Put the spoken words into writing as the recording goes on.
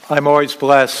I'm always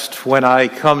blessed when I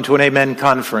come to an Amen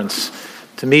conference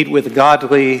to meet with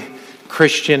godly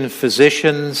Christian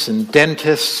physicians and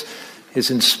dentists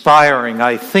is inspiring.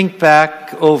 I think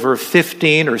back over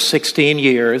 15 or 16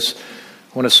 years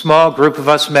when a small group of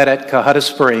us met at Cohutta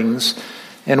Springs,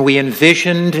 and we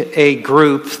envisioned a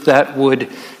group that would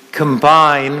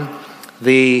combine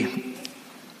the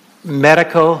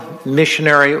medical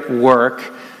missionary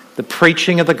work, the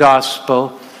preaching of the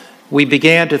gospel. We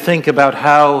began to think about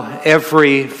how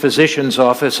every physician's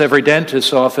office, every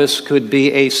dentist's office could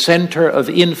be a center of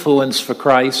influence for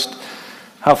Christ,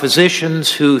 how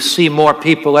physicians who see more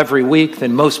people every week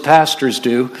than most pastors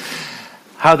do,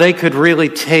 how they could really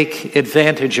take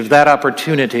advantage of that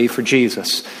opportunity for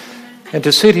Jesus. And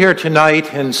to sit here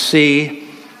tonight and see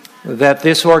that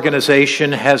this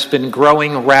organization has been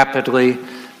growing rapidly,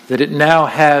 that it now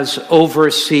has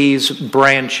overseas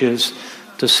branches,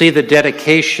 to see the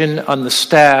dedication on the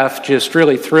staff just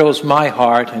really thrills my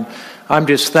heart, and I'm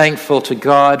just thankful to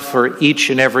God for each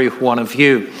and every one of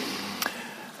you.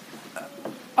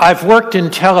 I've worked in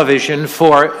television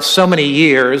for so many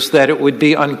years that it would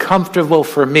be uncomfortable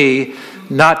for me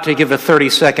not to give a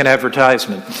 30-second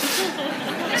advertisement.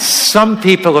 Some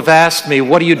people have asked me,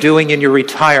 what are you doing in your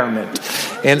retirement?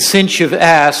 And since you've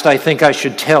asked, I think I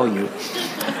should tell you.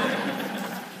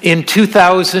 In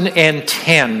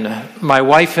 2010, my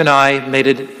wife and I made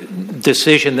a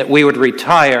decision that we would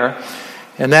retire,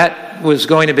 and that was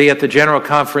going to be at the General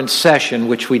Conference session,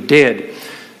 which we did.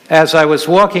 As I was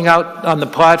walking out on the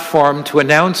platform to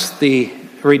announce the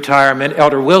retirement,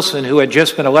 Elder Wilson, who had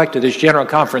just been elected as General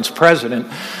Conference president,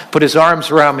 put his arms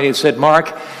around me and said,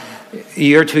 "Mark,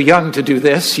 you're too young to do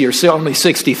this. You're still only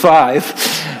 65.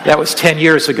 That was 10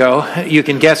 years ago. You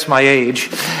can guess my age.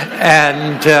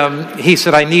 And he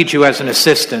said, I need you as an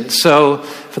assistant. So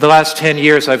for the last 10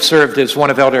 years, I've served as one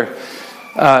of Elder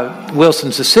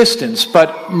Wilson's assistants.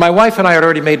 But my wife and I had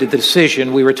already made the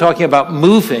decision. We were talking about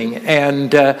moving,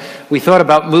 and we thought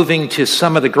about moving to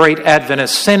some of the great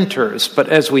Adventist centers. But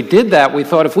as we did that, we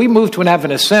thought if we move to an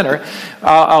Adventist center,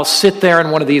 I'll sit there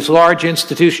in one of these large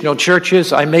institutional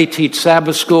churches. I may teach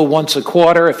Sabbath school once a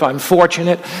quarter if I'm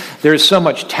fortunate. There's so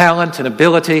much talent and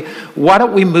ability. Why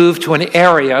don't we move to an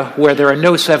area where there are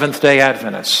no Seventh-day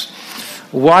Adventists?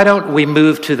 Why don't we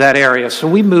move to that area? So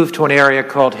we moved to an area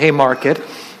called Haymarket.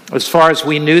 As far as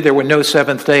we knew, there were no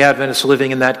Seventh-day Adventists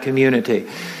living in that community.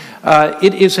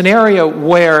 It is an area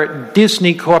where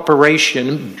Disney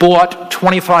Corporation bought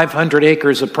 2,500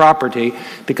 acres of property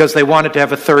because they wanted to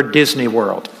have a third Disney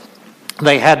World.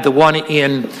 They had the one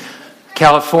in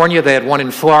California, they had one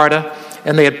in Florida,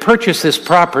 and they had purchased this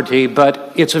property,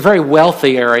 but it's a very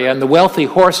wealthy area, and the wealthy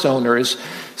horse owners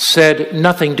said,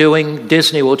 nothing doing,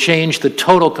 Disney will change the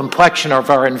total complexion of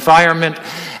our environment,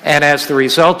 and as the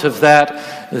result of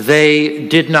that, they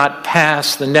did not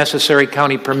pass the necessary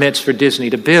county permits for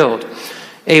Disney to build.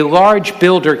 A large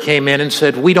builder came in and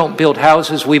said, we don't build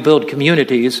houses, we build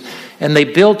communities, and they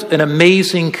built an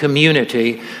amazing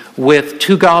community with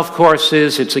 2 golf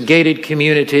courses. It's a gated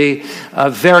community,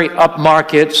 very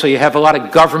upmarket, so you have a lot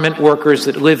of government workers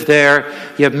that live there.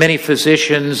 You have many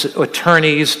physicians,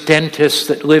 attorneys, dentists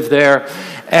that live there,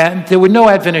 and there was no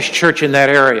Adventist church in that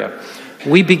area.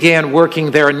 We began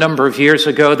working there a number of years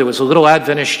ago. There was a little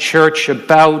Adventist church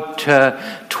about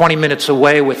 20 minutes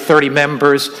away with 30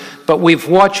 members, but we've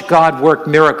watched God work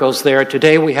miracles there.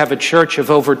 Today we have a church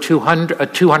of over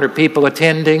 200 people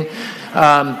attending.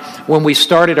 When we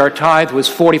started, our tithe was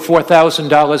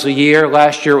 $44,000 a year.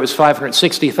 Last year it was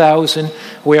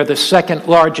 $560,000. We are the second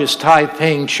largest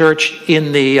tithe-paying church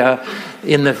in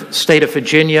the state of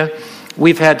Virginia.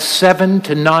 We've had 700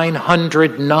 to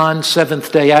 900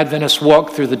 non-Seventh-day Adventists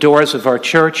walk through the doors of our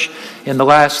church in the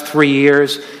last 3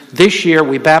 years. This year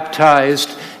we baptized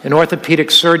an orthopedic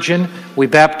surgeon. We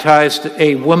baptized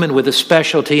a woman with a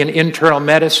specialty in internal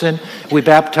medicine. We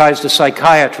baptized a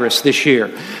psychiatrist this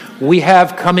year. We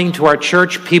have coming to our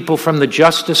church people from the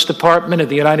Justice Department of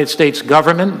the United States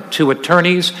government. 2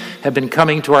 attorneys have been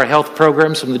coming to our health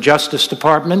programs from the Justice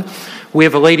Department. We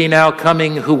have a lady now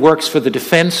coming who works for the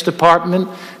Defense Department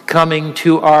coming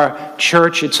to our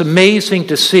church. It's amazing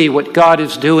to see what God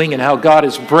is doing and how God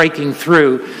is breaking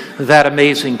through that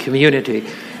amazing community.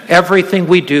 Everything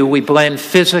we do, we blend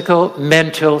physical,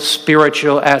 mental,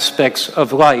 spiritual aspects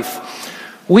of life.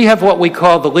 We have what we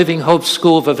call the Living Hope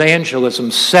School of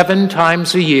Evangelism 7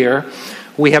 times a year.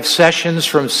 We have sessions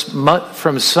from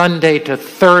Sunday to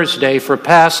Thursday for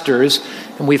pastors,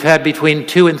 and we've had between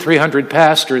 200 and 300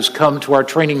 pastors come to our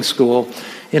training school.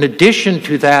 In addition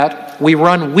to that, we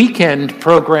run weekend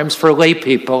programs for lay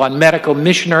people on medical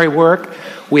missionary work.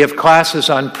 We have classes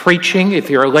on preaching, if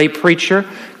you're a lay preacher,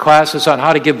 classes on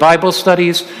how to give Bible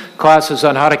studies, classes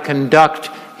on how to conduct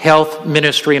health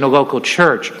ministry in a local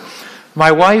church.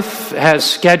 My wife has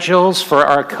schedules for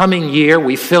our coming year.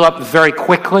 We fill up very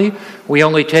quickly. We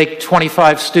only take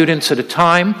 25 students at a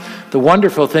time. The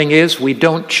wonderful thing is we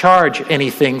don't charge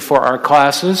anything for our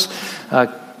classes.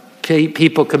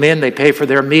 People come in, they pay for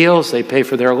their meals, they pay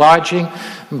for their lodging.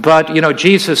 But,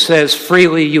 Jesus says,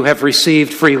 freely you have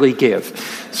received, freely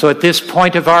give. So at this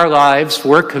point of our lives,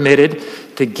 we're committed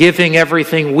to giving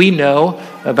everything we know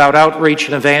about outreach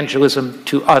and evangelism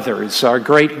to others. Our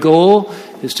great goal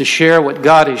is to share what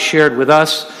God has shared with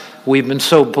us. We've been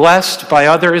so blessed by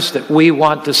others that we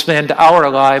want to spend our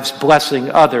lives blessing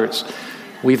others.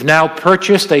 We've now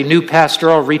purchased a new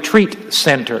pastoral retreat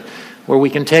center where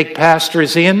we can take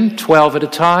pastors in, 12 at a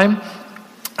time,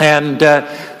 and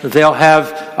they'll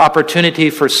have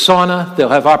opportunity for sauna, they'll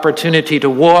have opportunity to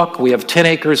walk. We have 10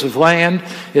 acres of land.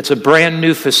 It's a brand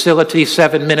new facility,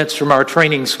 7 minutes from our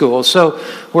training school. So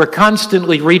we're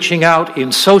constantly reaching out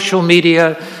in social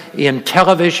media, in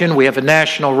television. We have a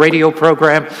national radio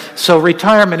program. So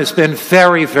retirement has been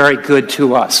very, very good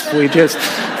to us. We just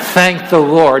thank the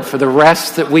Lord for the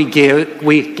rest that we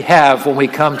have when we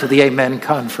come to the Amen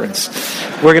Conference.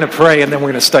 We're going to pray and then we're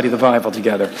going to study the Bible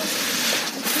together.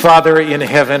 Father in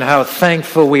heaven, how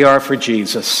thankful we are for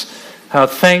Jesus. How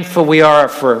thankful we are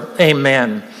for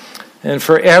Amen. And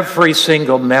for every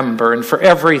single member and for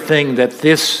everything that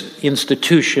this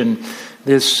institution,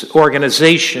 this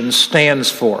organization stands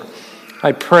for.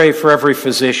 I pray for every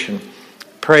physician.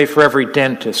 Pray for every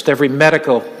dentist, every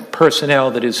medical personnel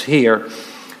that is here,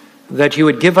 that you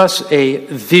would give us a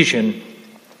vision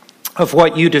of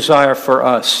what you desire for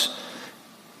us.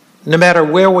 No matter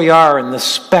where we are in the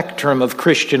spectrum of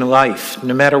Christian life,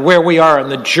 no matter where we are in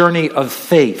the journey of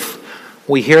faith,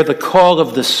 we hear the call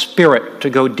of the Spirit to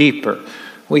go deeper.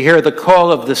 We hear the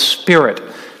call of the Spirit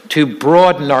to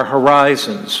broaden our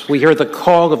horizons. We hear the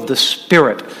call of the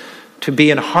Spirit to be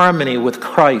in harmony with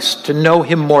Christ, to know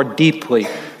Him more deeply,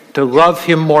 to love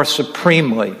Him more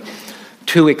supremely,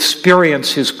 to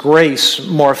experience His grace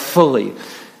more fully.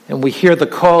 And we hear the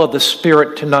call of the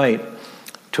Spirit tonight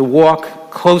to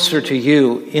walk closer to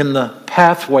you in the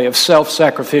pathway of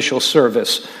self-sacrificial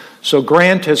service. So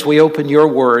grant, as we open your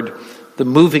word, the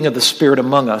moving of the Spirit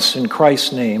among us. In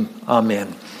Christ's name,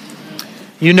 amen.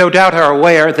 You no doubt are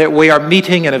aware that we are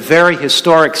meeting in a very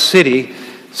historic city,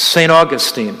 St.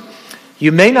 Augustine.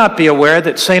 You may not be aware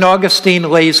that St. Augustine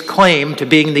lays claim to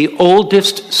being the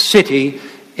oldest city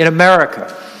in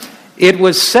America. It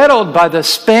was settled by the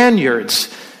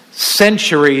Spaniards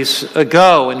centuries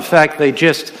ago. In fact, they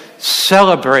just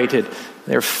celebrated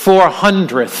their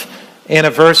 400th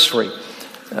anniversary.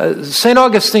 St.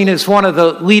 Augustine is one of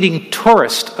the leading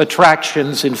tourist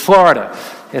attractions in Florida.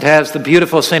 It has the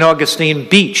beautiful St. Augustine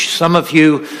Beach. Some of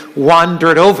you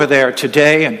wandered over there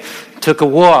today and took a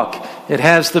walk. It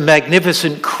has the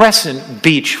magnificent Crescent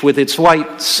Beach with its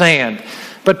white sand.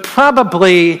 But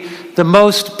probably the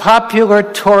most popular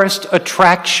tourist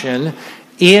attraction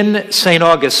in St.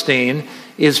 Augustine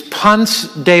is Ponce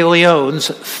de Leon's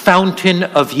Fountain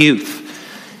of Youth.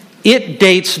 It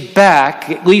dates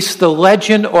back, at least the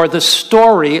legend or the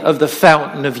story of the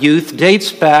Fountain of Youth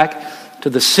dates back to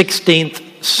the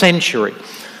 16th century.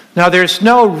 Now, there's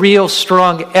no real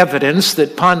strong evidence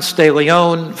that Ponce de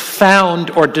Leon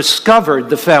found or discovered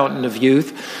the Fountain of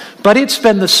Youth, but it's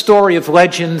been the story of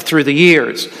legend through the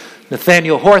years.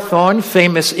 Nathaniel Hawthorne,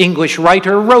 famous English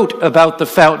writer, wrote about the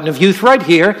Fountain of Youth right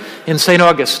here in St.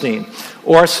 Augustine.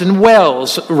 Orson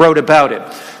Welles wrote about it.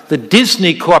 The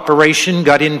Disney Corporation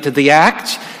got into the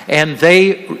act, and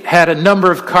they had a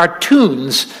number of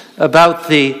cartoons about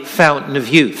the Fountain of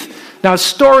Youth. Now,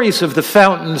 stories of the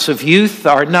fountains of youth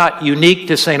are not unique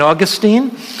to St.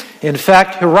 Augustine. In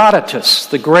fact, Herodotus,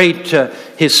 the great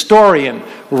historian,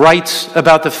 writes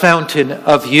about the Fountain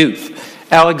of Youth.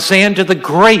 Alexander the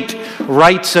Great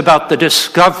writes about the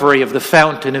discovery of the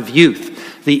Fountain of Youth.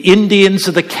 The Indians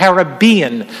of the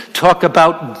Caribbean talk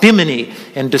about Bimini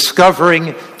and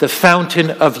discovering the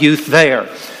Fountain of Youth there.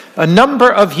 A number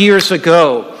of years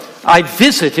ago, I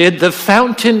visited the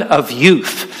Fountain of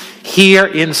Youth here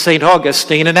in St.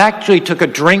 Augustine and actually took a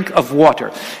drink of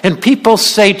water. And people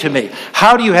say to me,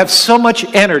 "How do you have so much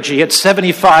energy at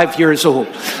 75 years old?"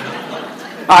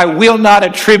 I will not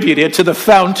attribute it to the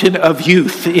Fountain of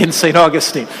Youth in St.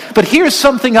 Augustine. But here's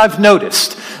something I've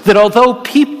noticed, that although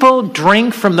people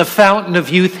drink from the Fountain of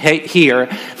Youth here,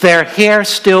 their hair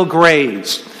still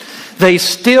grays. They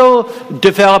still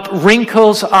develop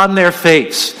wrinkles on their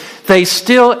face. they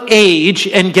still age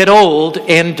and get old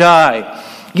and die.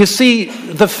 You see,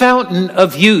 the fountain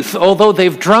of youth, although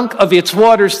they've drunk of its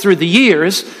waters through the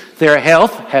years, their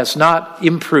health has not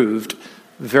improved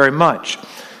very much.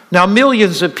 Now,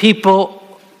 millions of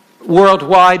people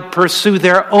worldwide pursue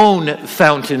their own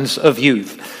fountains of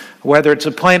youth, whether it's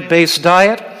a plant-based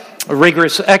diet, a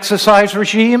rigorous exercise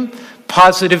regime,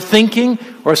 positive thinking,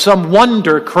 or some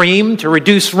wonder cream to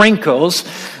reduce wrinkles.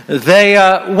 They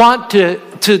want to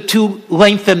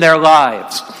lengthen their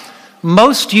lives.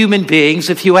 Most human beings,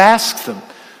 if you ask them,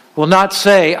 will not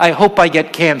say, I hope I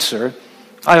get cancer,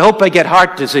 I hope I get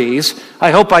heart disease, I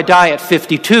hope I die at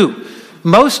 52.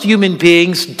 Most human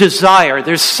beings desire,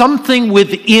 there's something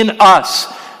within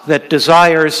us that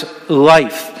desires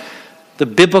life. The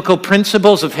biblical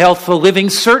principles of healthful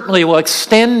living certainly will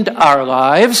extend our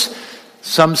lives.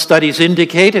 Some studies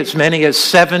indicate as many as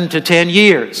 7 to 10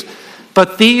 years.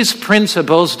 But these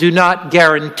principles do not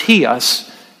guarantee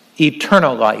us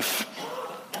eternal life.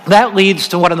 That leads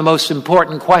to one of the most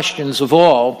important questions of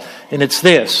all, and it's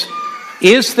this: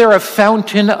 is there a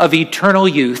fountain of eternal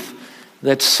youth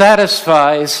that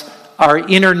satisfies our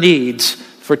inner needs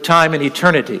for time and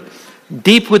eternity?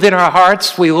 Deep within our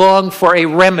hearts, we long for a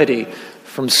remedy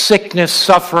from sickness,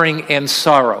 suffering, and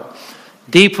sorrow.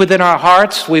 Deep within our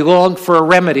hearts, we long for a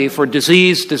remedy for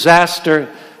disease, disaster,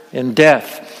 and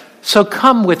death. So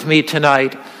come with me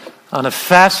tonight on a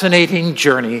fascinating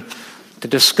journey to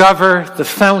discover the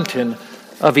fountain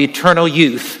of eternal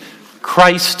youth,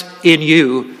 Christ in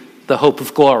you, the hope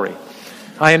of glory.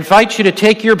 I invite you to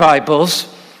take your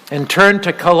Bibles and turn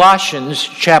to Colossians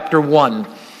chapter 1.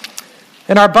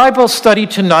 In our Bible study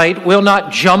tonight, we'll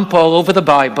not jump all over the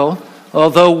Bible,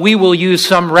 although we will use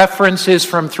some references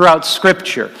from throughout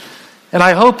Scripture. And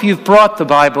I hope you've brought the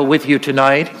Bible with you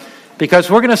tonight, because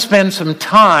we're going to spend some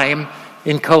time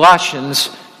in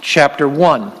Colossians chapter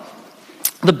 1.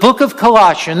 The book of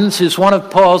Colossians is one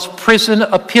of Paul's prison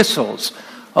epistles,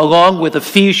 along with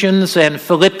Ephesians and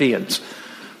Philippians.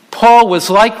 Paul was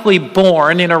likely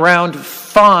born in around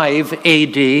 5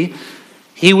 A.D.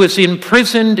 He was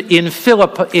imprisoned in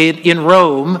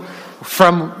Rome,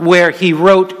 from where he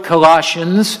wrote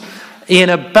Colossians, in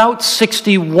about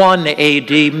 61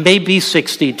 A.D., maybe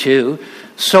 62.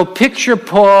 So picture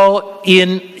Paul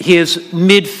in his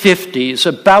mid-50s,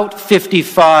 about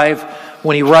 55,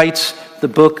 when he writes the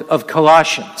book of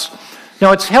Colossians.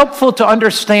 Now, it's helpful to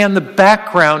understand the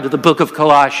background of the book of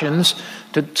Colossians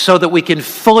so that we can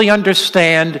fully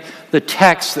understand the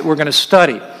text that we're going to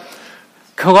study.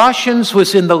 Colossians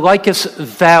was in the Lycus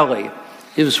Valley.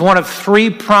 It was one of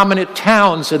 3 prominent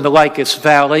towns in the Lycus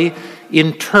Valley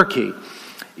in Turkey.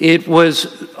 It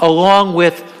was along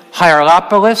with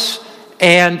Hierapolis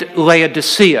and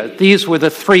Laodicea. These were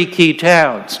the 3 key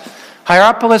towns.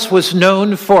 Hierapolis was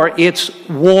known for its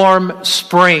warm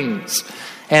springs,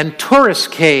 and tourists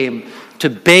came to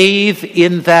bathe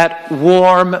in that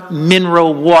warm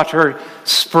mineral water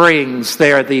springs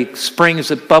there, the springs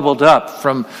that bubbled up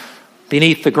from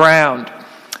beneath the ground.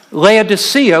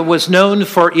 Laodicea was known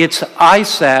for its eye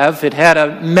salve. It had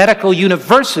a medical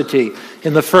university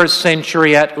in the 1st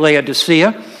century at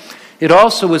Laodicea. It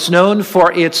also was known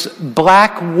for its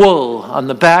black wool on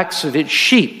the backs of its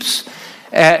sheep,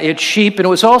 and it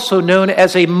was also known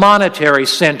as a monetary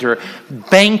center.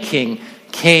 Banking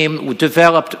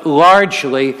developed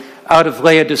largely out of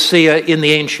Laodicea in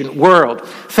the ancient world. In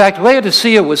fact,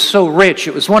 Laodicea was so rich,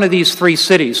 it was one of these 3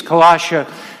 cities,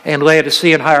 Colossia and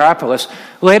Laodicea and Hierapolis.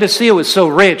 Laodicea was so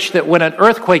rich that when an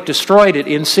earthquake destroyed it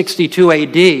in 62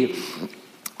 A.D.,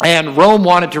 and Rome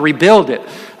wanted to rebuild it,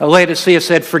 Laodicea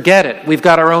said, forget it, we've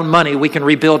got our own money, we can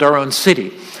rebuild our own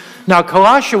city. Now,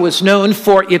 Colossia was known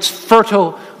for its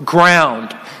fertile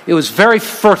ground. It was very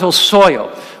fertile soil.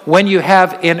 When you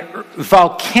have a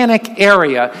volcanic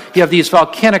area, you have these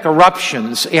volcanic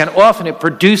eruptions, and often it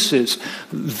produces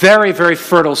very, very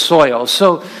fertile soil.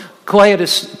 So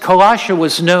Colossia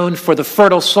was known for the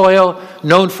fertile soil,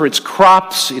 known for its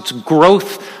crops, its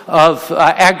growth of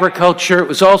agriculture. It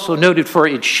was also noted for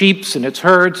its sheep and its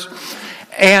herds.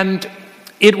 And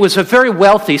it was a very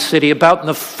wealthy city, about in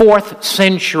the 4th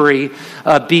century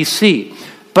BC.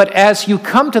 But as you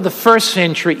come to the 1st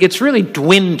century, it's really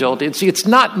dwindled. It's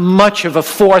not much of a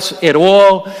force at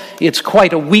all. It's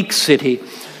quite a weak city.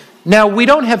 Now, we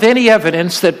don't have any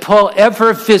evidence that Paul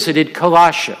ever visited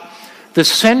Colossia. The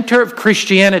center of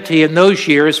Christianity in those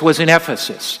years was in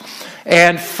Ephesus.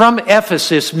 And from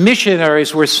Ephesus,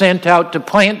 missionaries were sent out to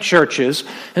plant churches.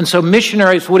 And so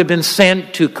missionaries would have been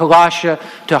sent to Colossia,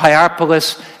 to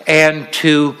Hierapolis, and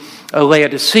to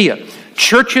Laodicea.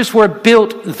 Churches were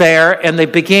built there, and they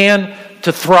began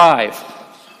to thrive.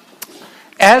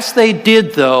 As they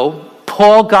did, though,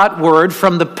 Paul got word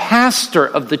from the pastor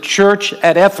of the church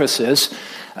at Ephesus,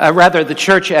 the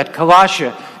church at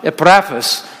Colossia,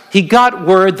 Epaphras. He got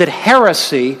word that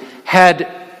heresy had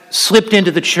slipped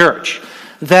into the church,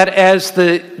 that as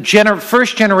the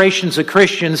first generations of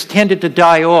Christians tended to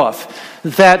die off,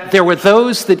 that there were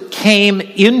those that came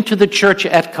into the church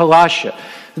at Colossia.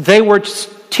 They were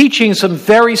teaching some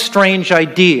very strange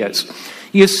ideas.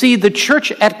 You see, the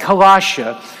church at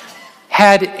Colossia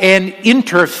had an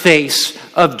interface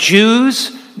of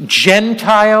Jews,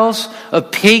 Gentiles,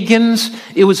 of pagans.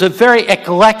 It was a very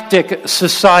eclectic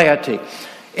society.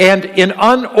 And an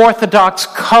unorthodox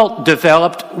cult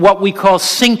developed, what we call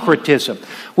syncretism,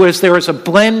 whereas there was a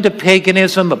blend of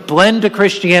paganism, a blend of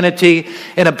Christianity,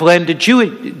 and a blend of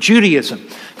Judaism.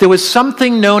 There was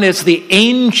something known as the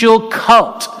angel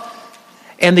cult.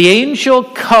 And the angel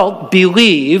cult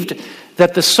believed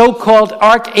that the so-called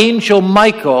Archangel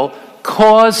Michael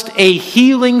caused a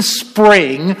healing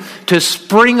spring to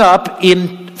spring up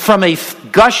from a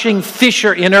gushing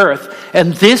fissure in earth,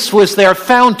 and this was their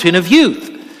fountain of youth.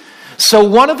 So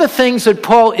one of the things that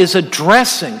Paul is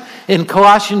addressing in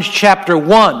Colossians chapter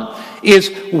 1 is,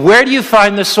 where do you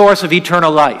find the source of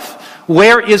eternal life?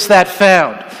 Where is that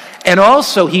found? And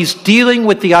also he's dealing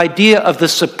with the idea of the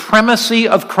supremacy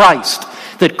of Christ,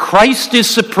 that Christ is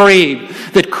supreme,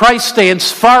 that Christ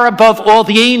stands far above all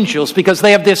the angels because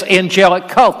they have this angelic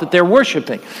cult that they're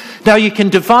worshiping. Now you can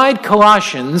divide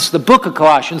Colossians, the book of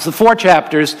Colossians, the 4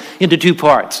 chapters, into 2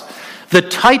 parts. The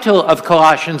title of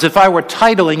Colossians, if I were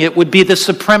titling it, would be The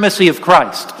Supremacy of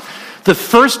Christ. The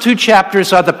first 2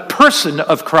 chapters are the person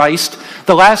of Christ.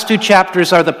 The last 2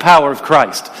 chapters are the power of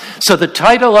Christ. So the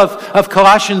title of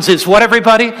Colossians is what,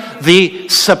 everybody? The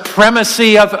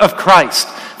Supremacy of Christ.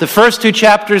 The first 2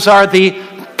 chapters are the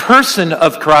person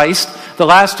of Christ. The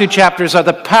last 2 chapters are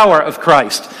the power of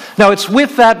Christ. Now, it's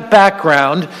with that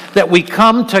background that we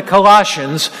come to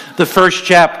Colossians, the first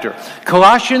chapter.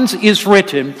 Colossians is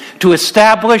written to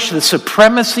establish the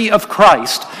supremacy of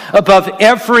Christ above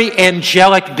every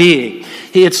angelic being.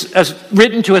 It's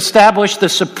written to establish the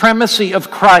supremacy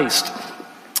of Christ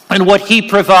and what he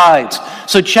provides.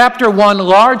 So chapter 1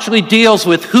 largely deals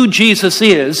with who Jesus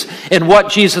is and what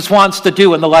Jesus wants to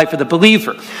do in the life of the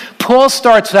believer. Paul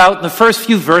starts out in the first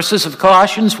few verses of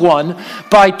Colossians 1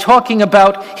 by talking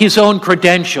about his own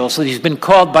credentials, that he's been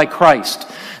called by Christ.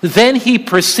 Then he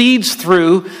proceeds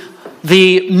through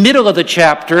the middle of the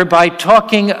chapter by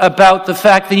talking about the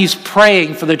fact that he's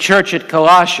praying for the church at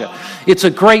Colossia. It's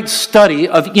a great study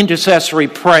of intercessory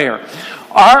prayer.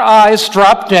 Our eyes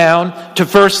drop down to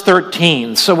verse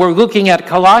 13. So we're looking at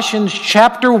Colossians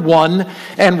chapter 1,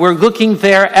 and we're looking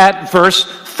there at verse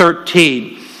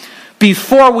 13.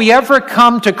 Before we ever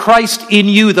come to Christ in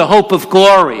you, the hope of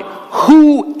glory,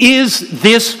 who is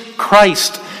this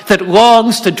Christ that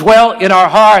longs to dwell in our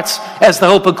hearts as the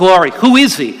hope of glory? Who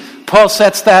is he? Paul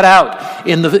sets that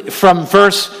out from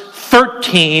verse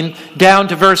 13 down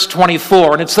to verse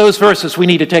 24, and it's those verses we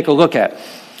need to take a look at.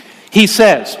 He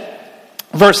says,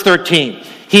 verse 13,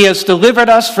 he has delivered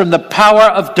us from the power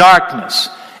of darkness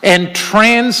and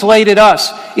translated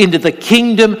us into the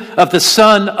kingdom of the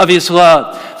Son of his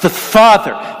love. The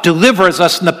Father delivers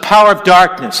us from the power of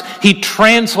darkness. He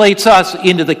translates us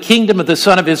into the kingdom of the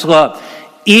Son of his love,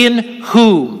 in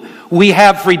whom we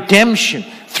have redemption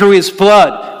through his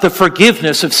blood, the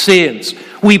forgiveness of sins.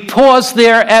 We pause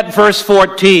there at verse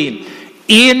 14.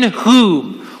 In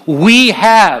whom we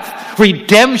have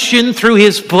redemption through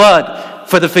his blood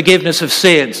for the forgiveness of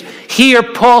sins. Here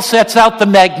Paul sets out the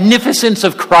magnificence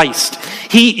of Christ.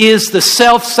 He is the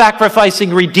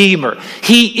self-sacrificing Redeemer.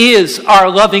 He is our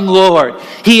loving Lord.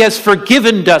 He has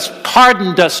forgiven us,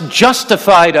 pardoned us,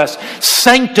 justified us,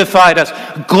 sanctified us,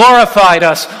 glorified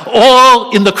us,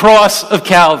 all in the cross of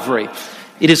Calvary.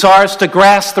 It is ours to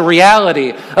grasp the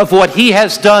reality of what he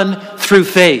has done through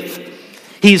faith.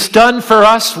 He's done for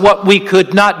us what we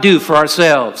could not do for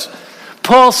ourselves.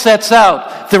 Paul sets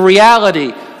out the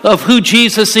reality of who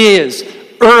Jesus is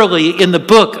early in the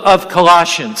book of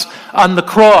Colossians. On the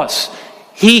cross,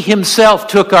 he himself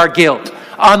took our guilt.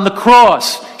 On the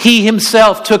cross, he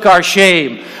himself took our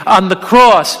shame. On the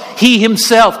cross, he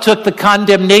himself took the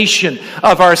condemnation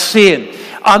of our sin.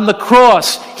 On the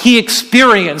cross, he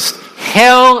experienced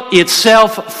hell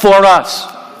itself for us.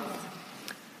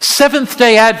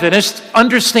 Seventh-day Adventists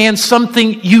understand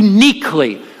something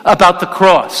uniquely about the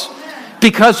cross,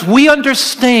 because we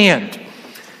understand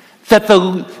that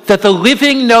the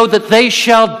living know that they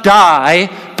shall die,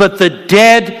 but the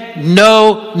dead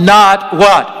know not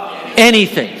what?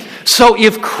 Anything. So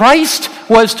if Christ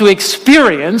was to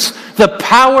experience the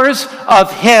powers of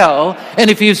hell. And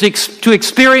if he was to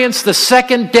experience the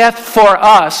second death for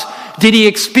us, did he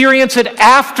experience it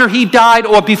after he died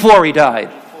or before he died?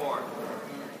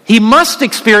 He must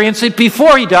experience it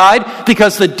before he died,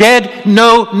 because the dead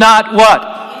know not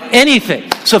what?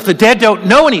 Anything. So if the dead don't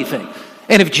know anything,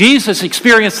 and if Jesus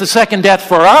experienced the second death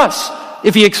for us,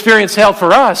 if he experienced hell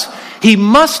for us, he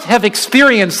must have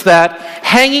experienced that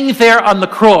hanging there on the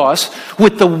cross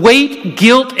with the weight,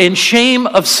 guilt, and shame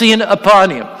of sin upon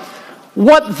him.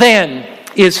 What then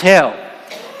is hell?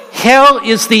 Hell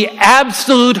is the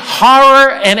absolute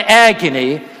horror and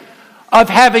agony of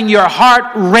having your heart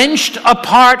wrenched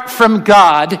apart from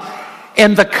God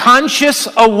and the conscious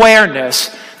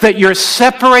awareness that you're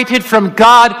separated from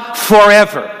God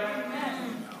forever.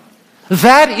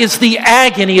 That is the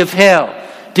agony of hell.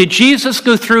 Did Jesus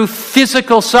go through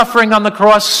physical suffering on the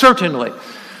cross? Certainly.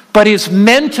 But his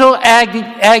mental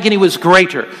agony was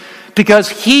greater, because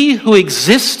he who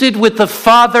existed with the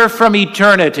Father from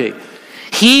eternity,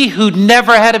 he who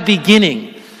never had a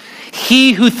beginning,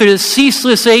 he who through the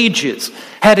ceaseless ages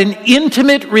had an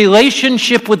intimate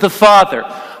relationship with the Father,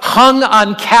 hung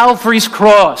on Calvary's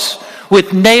cross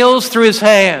with nails through his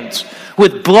hands,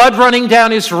 with blood running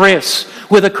down his wrists,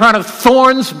 with a crown of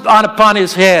thorns upon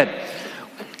his head,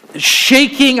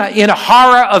 shaking in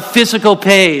horror of physical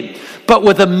pain, but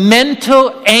with a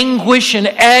mental anguish and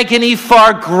agony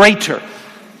far greater.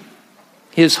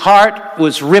 His heart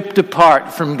was ripped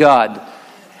apart from God,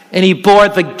 and he bore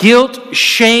the guilt,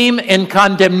 shame, and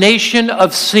condemnation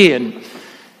of sin,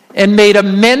 and made a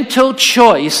mental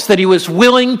choice that he was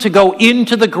willing to go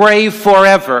into the grave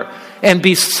forever and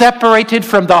be separated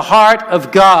from the heart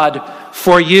of God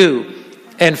for you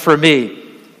and for me.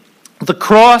 The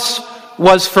cross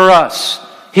was for us.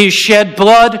 His shed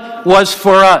blood was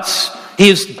for us.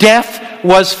 His death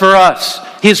was for us.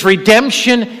 His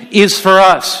redemption is for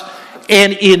us.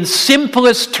 And in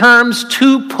simplest terms,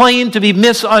 too plain to be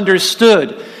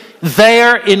misunderstood,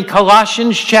 there in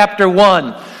Colossians chapter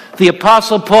 1, the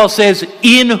Apostle Paul says,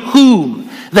 in whom,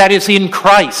 that is in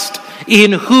Christ,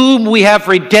 in whom we have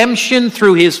redemption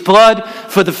through his blood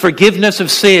for the forgiveness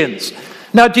of sins.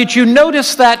 Now, did you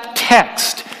notice that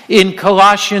text in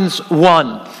Colossians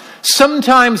 1?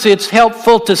 Sometimes it's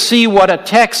helpful to see what a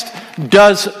text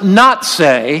does not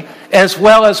say, as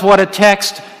well as what a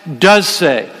text does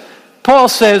say. Paul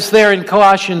says there in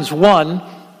Colossians 1,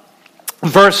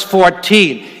 verse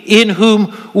 14, in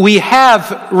whom we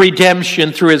have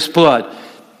redemption through his blood.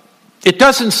 It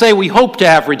doesn't say we hope to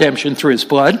have redemption through his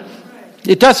blood.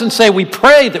 It doesn't say we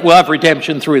pray that we'll have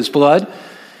redemption through his blood.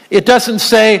 It doesn't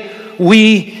say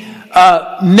we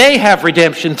may have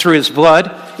redemption through his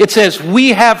blood. It says we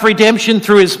have redemption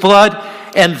through his blood,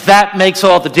 and that makes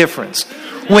all the difference.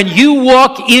 When you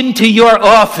walk into your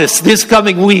office this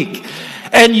coming week,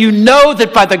 and you know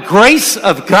that by the grace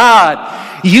of God,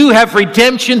 you have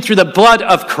redemption through the blood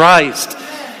of Christ.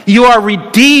 You are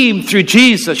redeemed through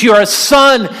Jesus. You are a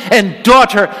son and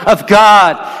daughter of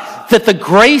God. That the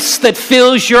grace that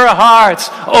fills your hearts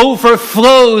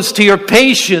overflows to your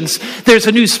patience. There's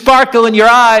a new sparkle in your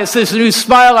eyes. There's a new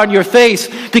smile on your face,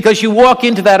 because you walk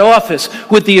into that office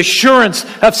with the assurance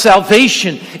of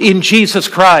salvation in Jesus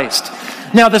Christ.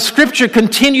 Now, the scripture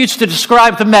continues to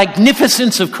describe the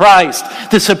magnificence of Christ,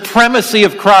 the supremacy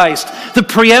of Christ, the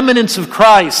preeminence of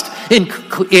Christ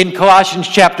in Colossians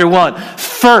chapter 1.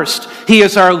 First, he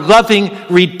is our loving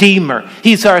Redeemer.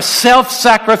 He's our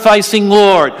self-sacrificing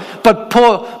Lord. But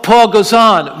Paul goes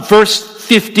on, verse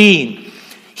 15.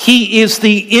 He is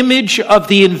the image of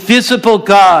the invisible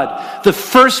God, the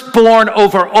firstborn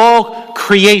over all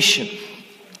creation.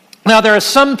 Now, there are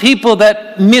some people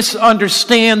that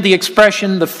misunderstand the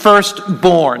expression the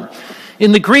firstborn.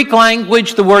 In the Greek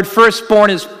language, the word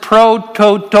firstborn is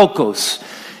prototokos.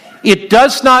 It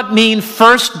does not mean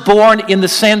firstborn in the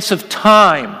sense of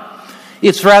time.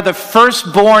 It's rather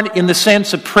firstborn in the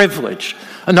sense of privilege.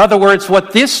 In other words,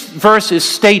 what this verse is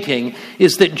stating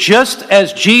is that just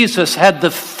as Jesus had the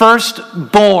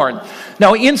firstborn.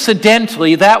 Now,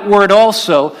 incidentally, that word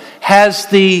also has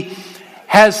the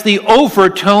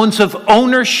overtones of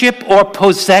ownership or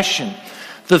possession.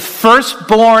 The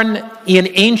firstborn in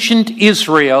ancient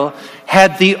Israel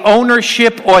had the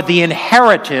ownership or the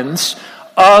inheritance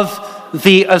of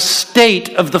the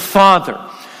estate of the father.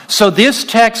 So this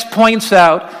text points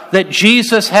out that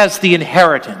Jesus has the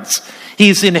inheritance.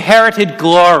 He's inherited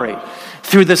glory.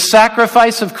 Through the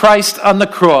sacrifice of Christ on the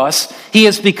cross, he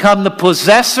has become the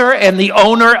possessor and the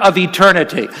owner of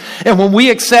eternity. And when we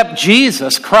accept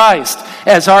Jesus Christ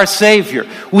as our Savior,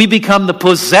 we become the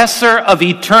possessor of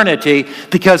eternity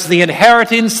because the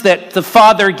inheritance that the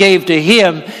Father gave to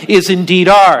him is indeed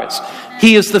ours.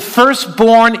 He is the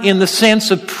firstborn in the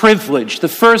sense of privilege, the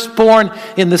firstborn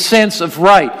in the sense of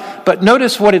right. But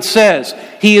notice what it says.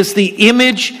 He is the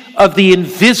image of the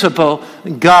invisible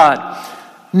God.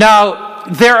 Now,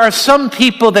 there are some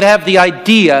people that have the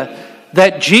idea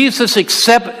that Jesus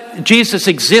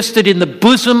existed in the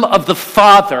bosom of the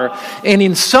Father, and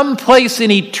in some place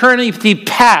in eternity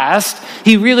past,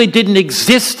 he really didn't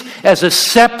exist as a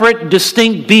separate,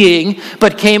 distinct being,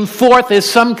 but came forth as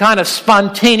some kind of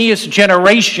spontaneous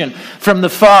generation from the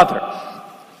Father.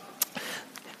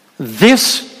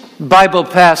 This Bible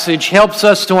passage helps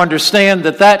us to understand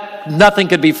that nothing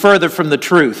could be further from the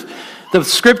truth. The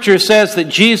Scripture says that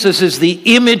Jesus is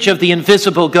the image of the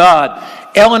invisible God.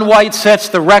 Ellen White sets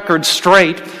the record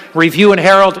straight. Review and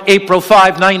Herald, April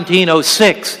 5,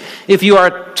 1906. If you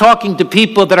are talking to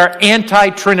people that are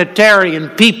anti-Trinitarian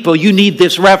people, you need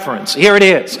this reference. Here it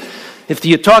is. If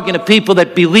you're talking to people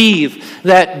that believe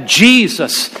that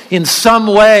Jesus in some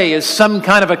way is some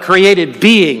kind of a created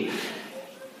being,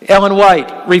 Ellen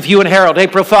White, Review and Herald,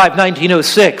 April 5,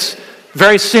 1906.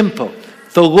 Very simple.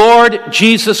 The Lord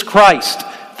Jesus Christ,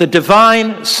 the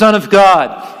divine Son of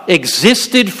God,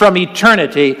 existed from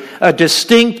eternity, a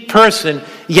distinct person,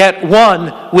 yet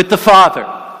one with the Father.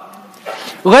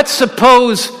 Let's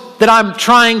suppose that I'm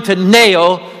trying to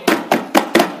nail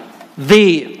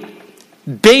the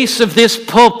base of this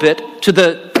pulpit to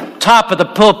the top of the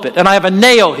pulpit, and I have a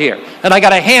nail here, and I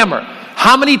got a hammer.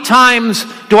 How many times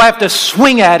do I have to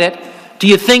swing at it, do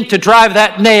you think, to drive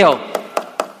that nail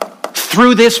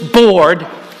through this board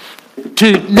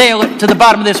to nail it to the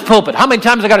bottom of this pulpit? How many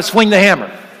times I got to swing the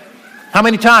hammer? How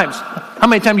many times? How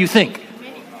many times do you think?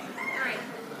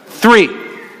 3.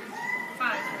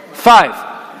 5.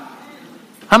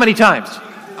 How many times?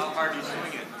 How hard you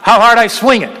swing it? How hard I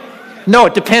swing it? No,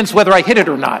 it depends whether I hit it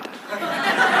or not.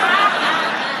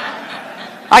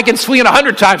 I can swing it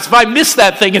 100 times. If I miss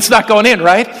that thing, it's not going in,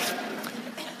 right?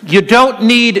 You don't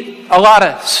need a lot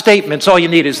of statements. All you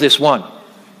need is this one.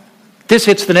 This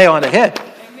hits the nail on the head.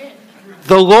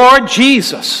 The Lord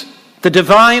Jesus, the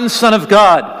divine Son of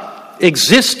God,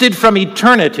 existed from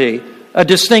eternity, a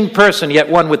distinct person, yet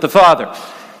one with the Father.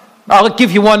 I'll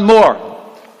give you one more,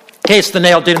 in case the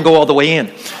nail didn't go all the way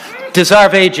in. Desire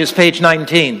of Ages, page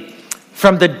 19.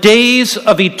 From the days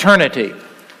of eternity,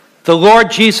 the Lord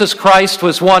Jesus Christ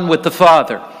was one with the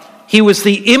Father. He was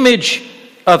the image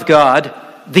of God,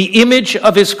 the image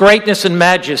of his greatness and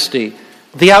majesty,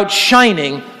 the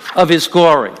outshining of his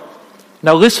glory.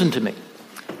 Now listen to me.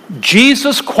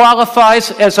 Jesus qualifies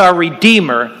as our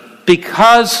Redeemer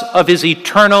because of his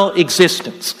eternal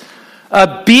existence.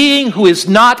 A being who is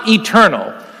not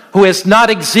eternal, who has not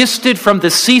existed from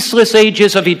the ceaseless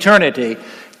ages of eternity,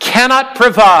 cannot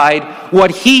provide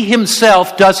what he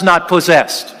himself does not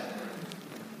possess: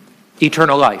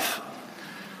 eternal life.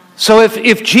 So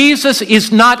if Jesus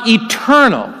is not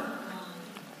eternal,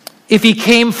 if he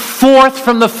came forth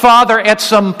from the Father at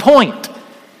some point,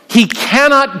 he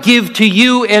cannot give to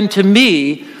you and to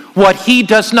me what he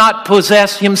does not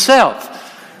possess himself.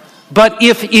 But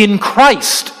if in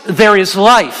Christ there is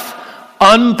life,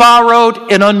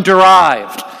 unborrowed and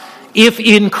underived, if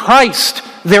in Christ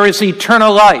there is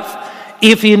eternal life,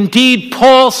 if indeed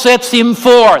Paul sets him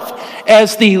forth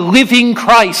as the living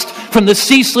Christ from the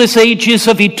ceaseless ages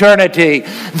of eternity,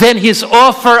 then his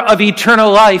offer of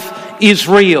eternal life is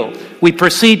real. We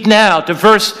proceed now to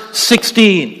verse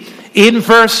 16. In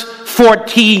verse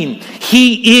 14,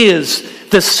 he is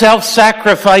the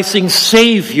self-sacrificing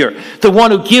Savior, the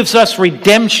one who gives us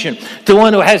redemption, the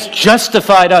one who has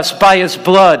justified us by his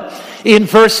blood. In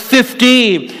verse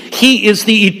 15, he is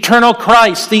the eternal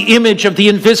Christ, the image of the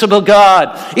invisible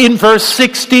God. In verse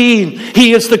 16,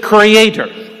 he is the Creator.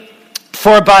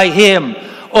 For by him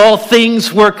all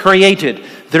things were created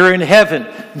that are in heaven,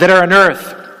 that are on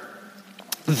earth,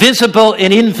 visible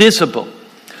and invisible,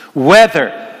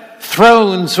 whether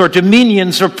thrones or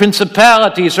dominions or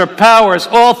principalities or powers,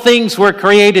 all things were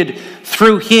created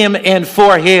through him and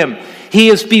for him. He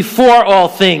is before all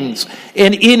things,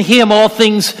 and in him all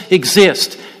things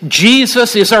exist.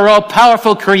 Jesus is our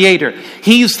all-powerful creator.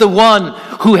 He's the one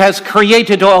who has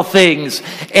created all things,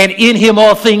 and in him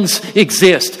all things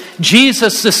exist.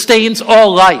 Jesus sustains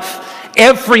all life.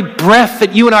 Every breath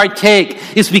that you and I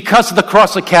take is because of the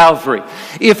cross of Calvary.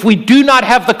 If we do not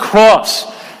have the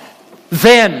cross,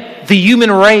 then the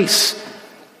human race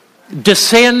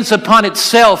descends upon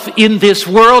itself in this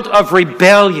world of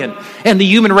rebellion and the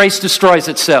human race destroys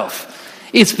itself,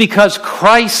 it's because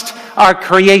Christ, our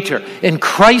Creator, and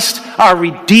Christ, our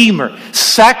Redeemer,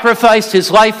 sacrificed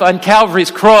his life on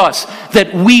Calvary's cross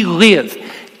that we live.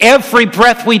 Every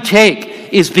breath we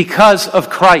take is because of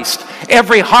Christ.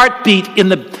 Every heartbeat in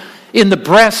the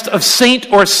breast of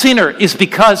saint or sinner is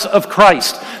because of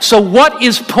Christ. So what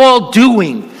is Paul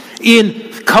doing in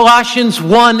Colossians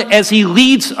 1 as he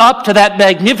leads up to that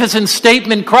magnificent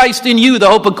statement, Christ in you, the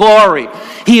hope of glory?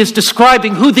 He is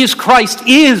describing who this Christ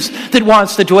is that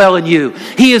wants to dwell in you.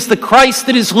 He is the Christ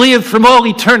that has lived from all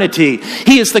eternity.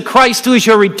 He is the Christ who is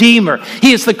your Redeemer.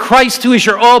 He is the Christ who is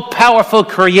your all-powerful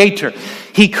Creator.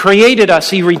 He created us.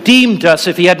 He redeemed us.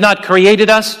 If he had not created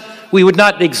us, we would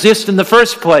not exist in the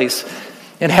first place.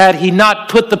 And had he not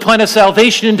put the plan of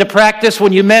salvation into practice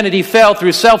when humanity fell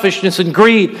through selfishness and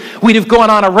greed, we'd have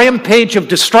gone on a rampage of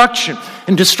destruction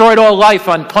and destroyed all life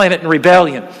on planet in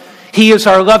rebellion. He is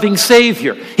our loving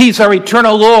Savior. He's our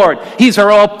eternal Lord. He's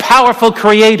our all-powerful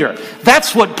Creator.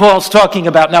 That's what Paul's talking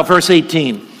about now, verse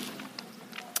 18.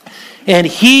 And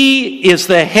he is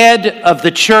the head of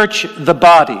the church, the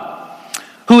body,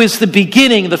 who is the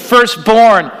beginning, the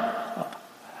firstborn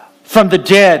from the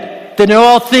dead, that in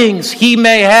all things he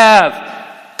may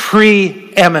have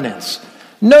preeminence.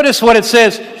 Notice what it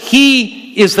says.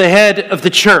 He is the head of the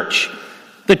church.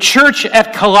 The church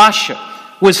at Colossae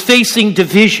was facing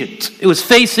divisions. It was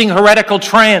facing heretical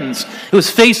trends. It was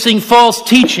facing false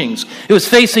teachings. It was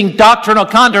facing doctrinal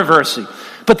controversy.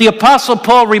 But the Apostle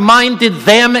Paul reminded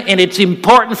them, and it's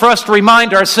important for us to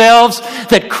remind ourselves,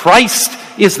 that Christ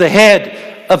is the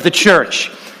head of the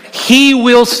church. He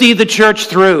will see the church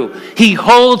through. He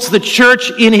holds the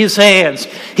church in his hands.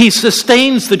 He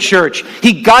sustains the church.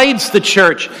 He guides the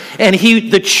church. And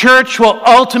the church will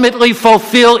ultimately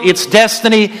fulfill its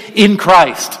destiny in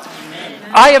Christ.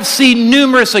 I have seen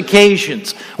numerous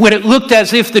occasions when it looked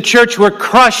as if the church were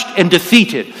crushed and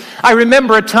defeated. I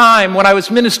remember a time when I was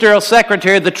ministerial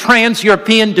secretary of the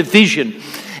Trans-European Division,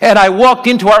 and I walked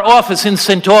into our office in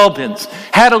St. Albans,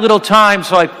 had a little time,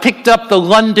 so I picked up the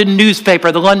London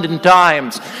newspaper, the London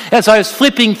Times. As I was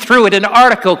flipping through it, an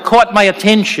article caught my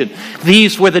attention.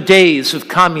 These were the days of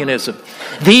communism.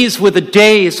 These were the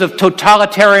days of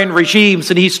totalitarian regimes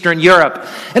in Eastern Europe.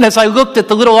 And as I looked at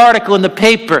the little article in the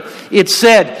paper, it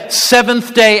said,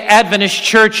 Seventh-day Adventist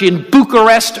Church in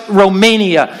Bucharest,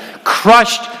 Romania,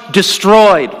 crushed,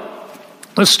 destroyed.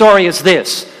 The story is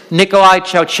this. Nicolae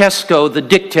Ceausescu, the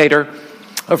dictator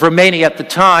of Romania at the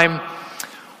time,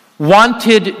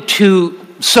 wanted to,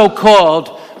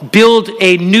 so-called, build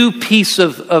a new piece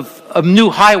of a new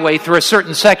highway through a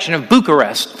certain section of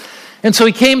Bucharest. And so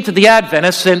he came to the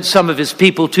Adventists, sent some of his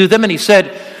people to them, and he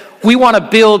said, we want to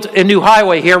build a new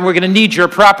highway here, and we're going to need your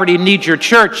property, need your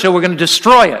church, so we're going to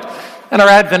destroy it. And our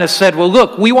Adventists said, well,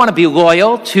 look, we want to be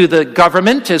loyal to the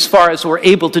government as far as we're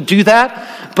able to do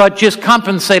that, but just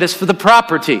compensate us for the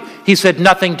property. He said,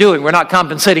 nothing doing. We're not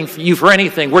compensating you for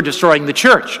anything. We're destroying the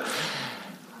church.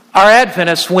 Our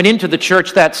Adventists went into the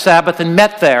church that Sabbath and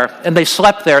met there, and they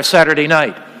slept there Saturday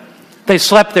night. They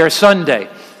slept there Sunday.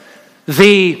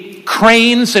 The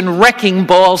cranes and wrecking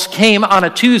balls came on a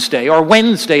Tuesday or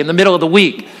Wednesday in the middle of the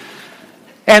week,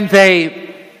 and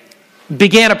they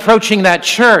began approaching that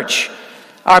church.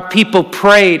 Our people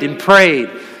prayed and prayed.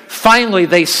 Finally,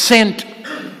 they sent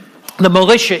the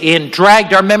militia in,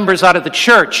 dragged our members out of the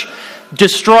church,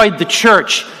 destroyed the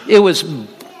church. It was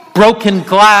broken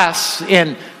glass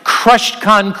and crushed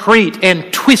concrete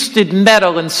and twisted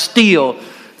metal and steel.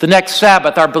 The next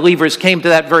Sabbath, our believers came to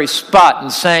that very spot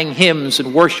and sang hymns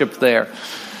and worshiped there.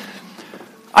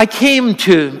 I came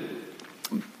to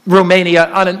Romania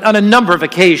on a number of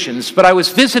occasions, but I was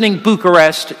visiting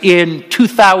Bucharest in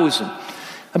 2000,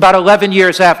 about 11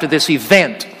 years after this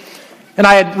event. And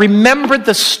I had remembered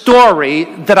the story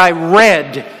that I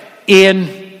read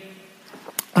in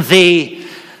the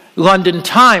London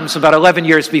Times about 11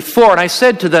 years before. And I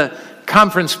said to the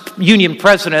conference union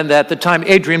president at the time,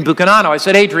 Adrian Bucanano, I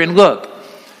said, Adrian, look,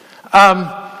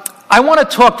 I want to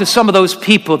talk to some of those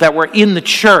people that were in the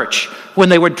church when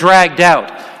they were dragged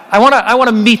out. I want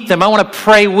to meet them. I want to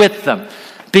pray with them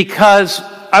because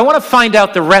I want to find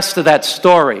out the rest of that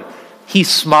story. He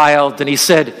smiled and he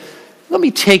said, let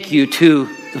me take you to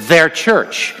their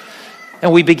church.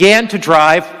 And we began to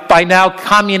drive. By now,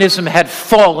 communism had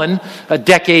fallen a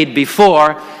decade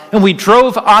before. And we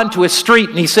drove onto a street,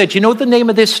 and he said, you know the name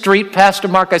of this street, Pastor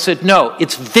Mark? I said, no,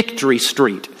 it's Victory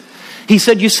Street. He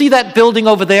said, you see that building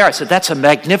over there? I said, that's a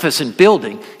magnificent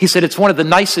building. He said, it's one of the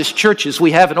nicest churches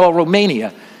we have in all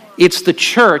Romania. It's the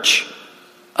church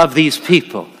of these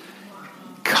people.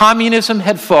 Communism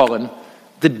had fallen.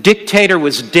 The dictator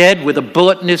was dead with a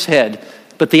bullet in his head,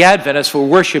 but the Adventists were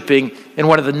worshiping in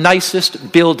one of the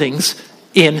nicest buildings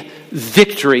in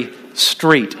Victory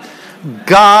Street.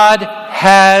 God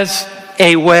has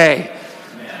a way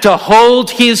to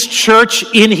hold his church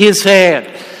in his hand.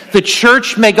 The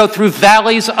church may go through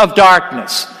valleys of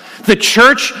darkness. The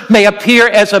church may appear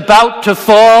as about to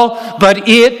fall, but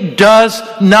it does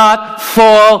not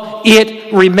fall.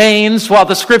 It remains. While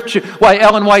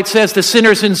Ellen White says the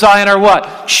sinners in Zion are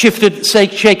what? Shifted,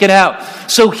 shaken out.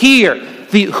 So here,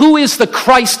 who is the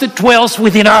Christ that dwells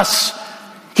within us?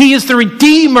 He is the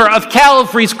Redeemer of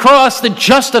Calvary's cross that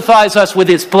justifies us with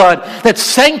his blood, that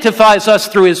sanctifies us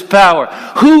through his power.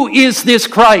 Who is this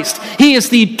Christ? He is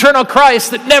the eternal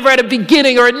Christ that never had a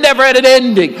beginning or never had an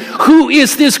ending. Who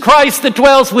is this Christ that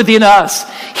dwells within us?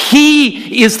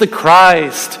 He is the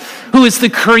Christ who is the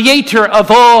creator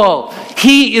of all.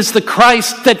 He is the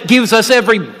Christ that gives us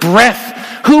every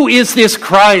breath. Who is this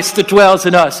Christ that dwells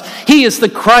in us? He is the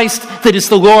Christ that is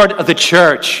the Lord of the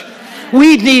church.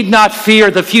 We need not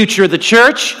fear the future of the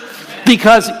church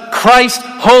because Christ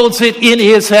holds it in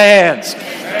his hands.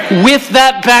 With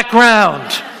that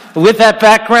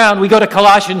background, we go to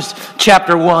Colossians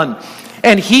chapter 1.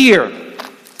 And here,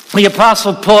 the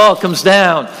Apostle Paul comes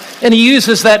down and he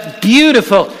uses that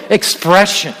beautiful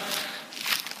expression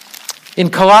in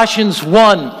Colossians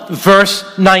 1,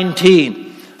 verse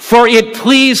 19. For it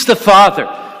pleased the Father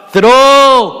that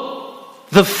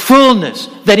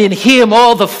that in him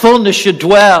all the fullness should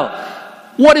dwell.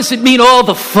 What does it mean, all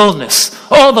the fullness?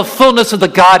 All the fullness of the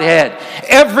Godhead.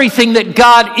 Everything that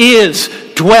God is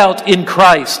dwelt in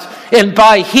Christ. And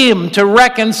by him to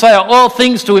reconcile all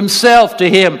things to himself, to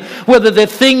him, whether they're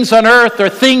things on earth or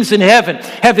things in heaven,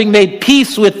 having made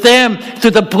peace with them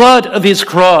through the blood of his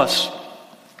cross.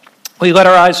 We let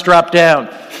our eyes drop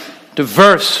down to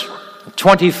verse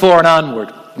 24 and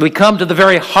onward. We come to the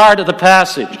very heart of the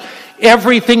passage.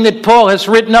 Everything that Paul has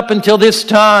written up until this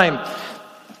time,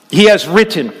 he has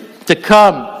written to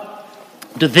come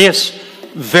to this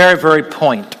very, very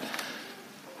point.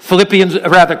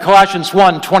 Colossians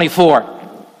 1:24.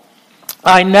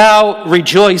 I now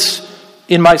rejoice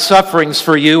in my sufferings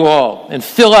for you all, and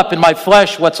fill up in my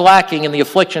flesh what's lacking in the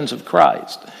afflictions of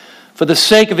Christ, for the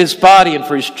sake of his body and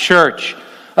for his church,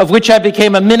 of which I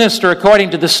became a minister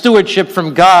according to the stewardship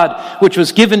from God, which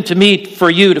was given to me for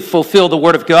you to fulfill the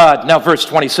word of God. Now verse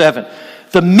 27.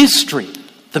 The mystery,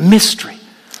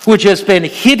 which has been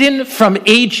hidden from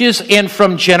ages and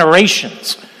from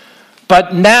generations,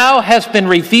 but now has been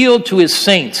revealed to his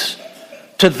saints.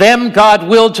 To them God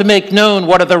willed to make known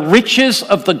what are the riches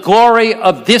of the glory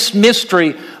of this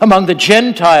mystery among the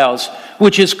Gentiles,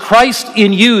 which is Christ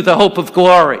in you, the hope of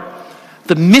glory.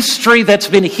 The mystery that's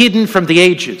been hidden from the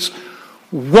ages.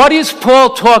 What is Paul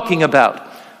talking about?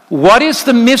 What is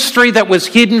the mystery that was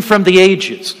hidden from the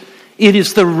ages? It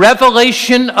is the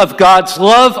revelation of God's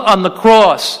love on the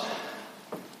cross.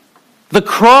 The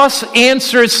cross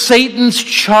answers Satan's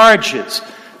charges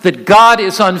that God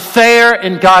is unfair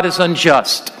and God is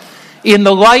unjust. In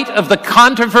the light of the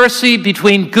controversy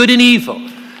between good and evil,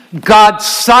 God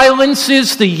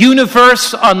silences the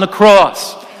universe on the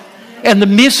cross. And the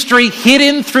mystery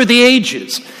hidden through the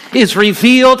ages is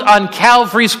revealed on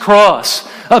Calvary's cross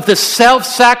of the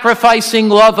self-sacrificing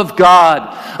love of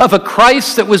God, of a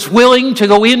Christ that was willing to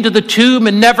go into the tomb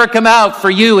and never come out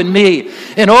for you and me.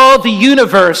 And all the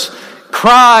universe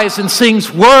cries and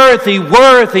sings, worthy,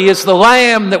 worthy is the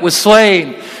Lamb that was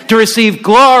slain to receive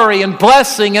glory and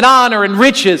blessing and honor and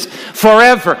riches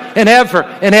forever and ever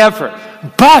and ever.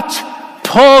 But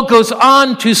Paul goes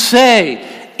on to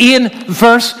say, in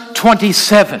verse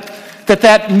 27,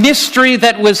 that mystery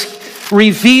that was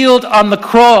revealed on the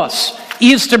cross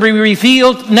is to be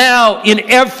revealed now in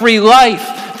every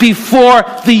life before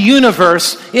the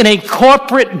universe in a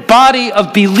corporate body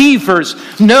of believers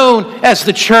known as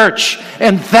the church.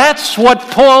 And that's what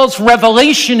Paul's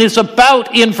revelation is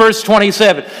about in verse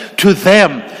 27. To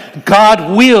them,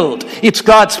 God willed. It's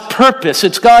God's purpose.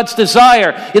 It's God's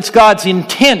desire. It's God's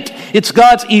intent. It's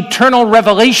God's eternal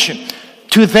revelation.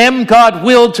 To them God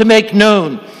willed to make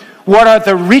known what are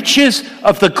the riches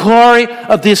of the glory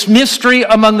of this mystery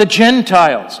among the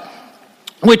Gentiles,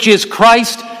 which is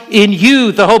Christ in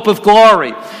you, the hope of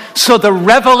glory. So the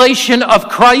revelation of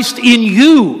Christ in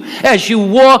you as you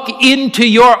walk into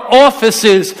your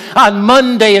offices on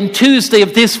Monday and Tuesday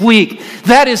of this week,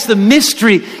 that is the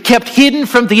mystery kept hidden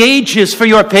from the ages for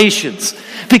your patience.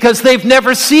 Because they've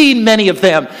never seen, many of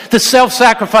them, the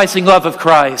self-sacrificing love of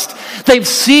Christ. They've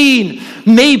seen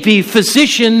maybe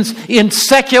physicians in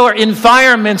secular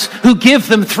environments who give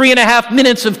them 3.5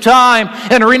 minutes of time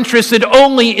and are interested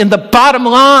only in the bottom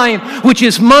line, which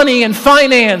is money and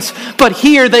finance. But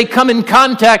here they come in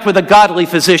contact with a godly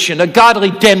physician, a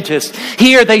godly dentist.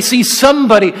 Here they see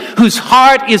somebody whose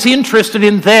heart is interested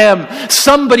in them,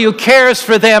 somebody who cares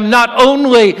for them not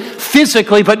only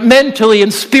physically but mentally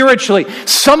and spiritually,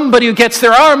 somebody who gets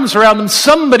their arms around them,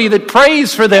 somebody that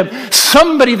prays for them,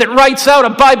 somebody that writes out a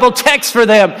Bible text for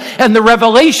them, and the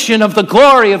revelation of the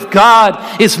glory of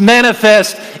God is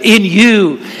manifest in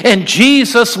you. And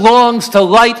Jesus longs to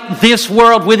light this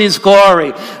world with his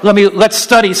glory. Let's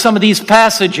study some of these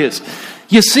passages.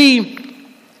 You see,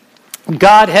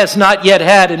 God has not yet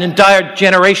had an entire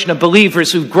generation of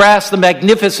believers who grasped the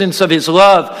magnificence of his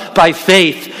love by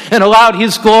faith and allowed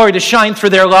his glory to shine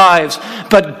through their lives.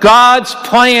 But God's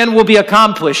plan will be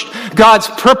accomplished. God's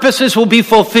purposes will be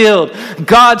fulfilled.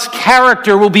 God's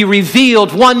character will be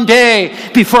revealed one day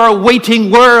before a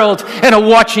waiting world and a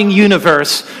watching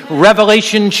universe.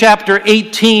 Revelation chapter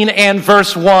 18 and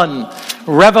verse 1.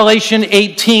 Revelation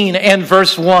 18 and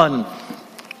verse 1.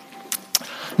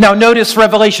 Now notice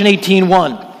Revelation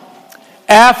 18:1.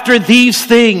 After these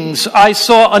things, I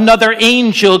saw another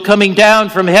angel coming down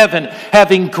from heaven,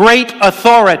 having great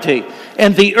authority,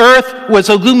 and the earth was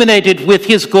illuminated with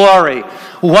his glory.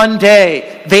 One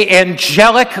day, the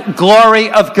angelic glory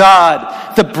of God,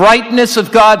 the brightness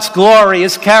of God's glory,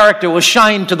 his character, will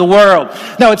shine to the world.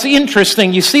 Now it's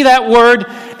interesting. You see that word,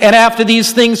 and after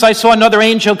these things, I saw another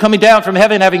angel coming down from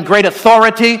heaven, having great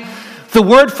authority. The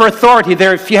word for authority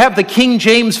there, if you have the King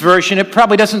James Version, it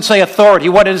probably doesn't say authority.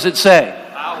 What does it say?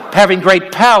 Power. Having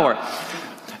great power.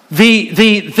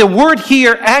 The word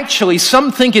here, actually,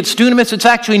 some think it's dunamis. It's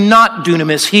actually not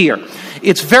dunamis here.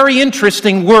 It's a very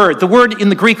interesting word. The word in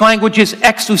the Greek language is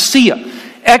exousia.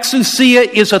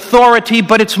 Exousia is authority,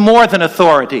 but it's more than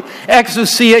authority.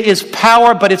 Exousia is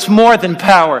power, but it's more than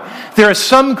power. There are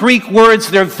some Greek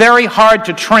words that are very hard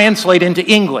to translate into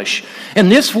English.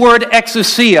 And this word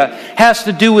exousia has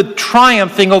to do with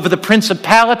triumphing over the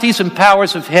principalities and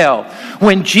powers of hell.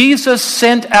 When Jesus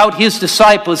sent out his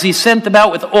disciples, he sent them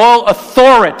out with all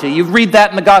authority. You read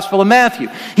that in the Gospel of Matthew.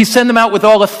 He sent them out with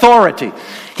all authority.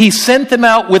 He sent them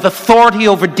out with authority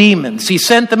over demons. He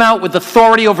sent them out with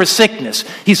authority over sickness.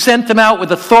 He sent them out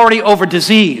with authority over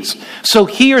disease. So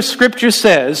here Scripture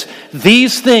says,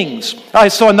 these things, I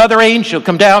saw another angel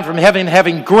come down from heaven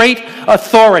having great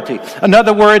authority. In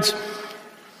other words,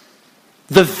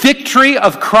 the victory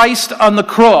of Christ on the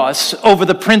cross over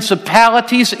the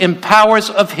principalities and powers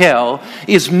of hell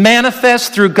is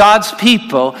manifest through God's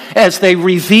people as they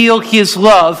reveal his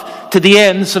love to the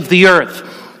ends of the earth.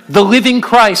 The living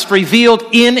Christ revealed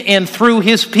in and through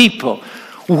his people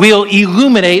will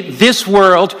illuminate this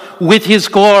world with his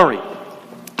glory,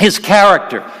 his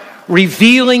character.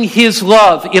 Revealing his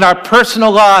love in our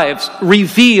personal lives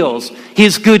reveals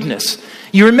his goodness.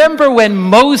 You remember when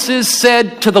Moses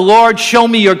said to the Lord, "Show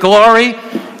me your glory"?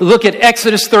 Look at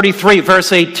Exodus 33,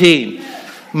 verse 18.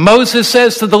 Moses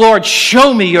says to the Lord,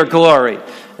 "Show me your glory."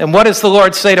 And what does the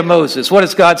Lord say to Moses? What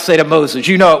does God say to Moses?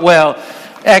 You know it well.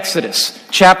 Exodus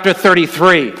chapter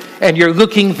 33, and you're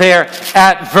looking there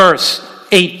at verse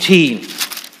 18.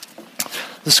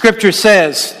 The scripture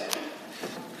says,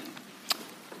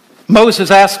 Moses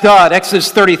asked God,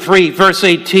 Exodus 33, verse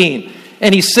 18,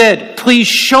 and he said, "Please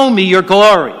show me your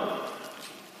glory."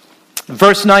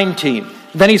 Verse 19,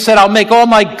 then he said, "I'll make all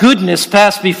my goodness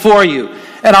pass before you,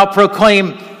 and I'll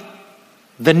proclaim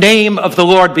the name of the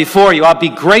Lord before you. I'll be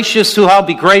gracious to whom I'll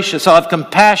be gracious. I'll have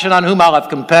compassion on whom I'll have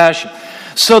compassion."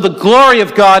 So the glory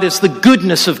of God is the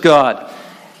goodness of God.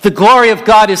 The glory of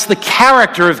God is the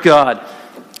character of God.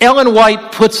 Ellen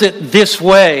White puts it this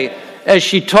way as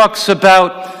she talks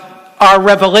about our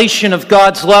revelation of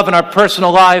God's love in our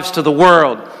personal lives to the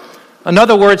world. In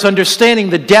other words, understanding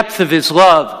the depth of his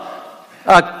love,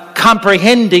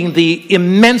 comprehending the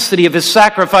immensity of his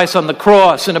sacrifice on the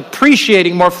cross, and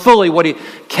appreciating more fully what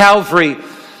Calvary,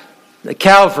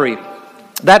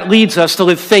 that leads us to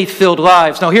live faith-filled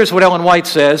lives. Now here's what Ellen White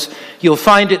says. You'll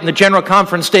find it in the General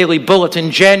Conference Daily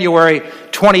Bulletin, January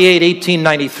 28,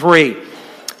 1893.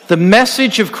 The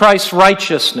message of Christ's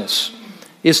righteousness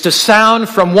is to sound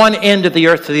from one end of the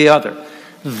earth to the other.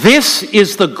 This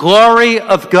is the glory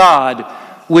of God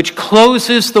which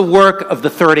closes the work of the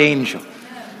third angel.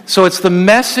 So it's the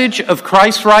message of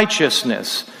Christ's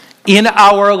righteousness in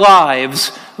our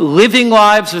lives, living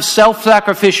lives of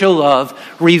self-sacrificial love,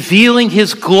 revealing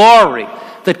his glory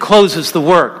that closes the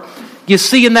work. You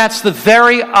see, and that's the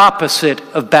very opposite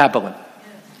of Babylon.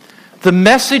 The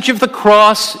message of the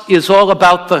cross is all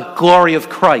about the glory of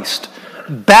Christ.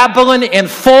 Babylon and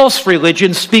false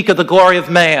religion speak of the glory of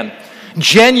man.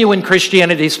 Genuine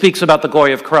Christianity speaks about the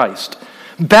glory of Christ.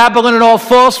 Babylon and all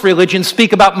false religions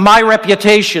speak about my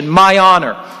reputation, my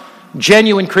honor.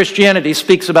 Genuine Christianity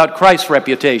speaks about Christ's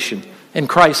reputation and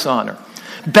Christ's honor.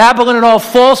 Babylon and all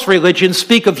false religions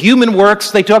speak of human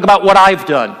works. They talk about what I've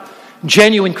done.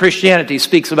 Genuine Christianity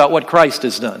speaks about what Christ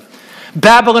has done.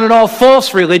 Babylon and all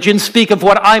false religions speak of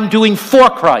what I'm doing for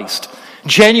Christ.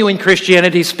 Genuine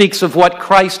Christianity speaks of what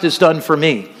Christ has done for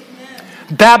me.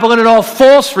 Babylon and all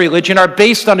false religion are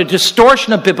based on a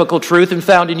distortion of biblical truth and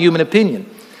found in human opinion.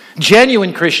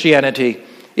 Genuine Christianity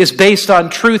is based on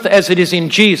truth as it is in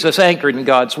Jesus, anchored in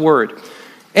God's Word.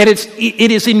 And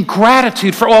it is in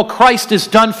gratitude for all Christ has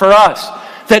done for us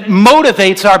that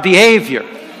motivates our behavior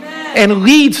and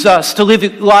leads us to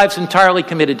live lives entirely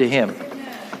committed to Him.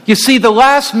 You see, the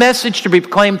last message to be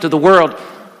proclaimed to the world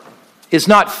is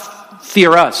not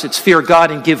fear us, it's fear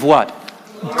God and give what?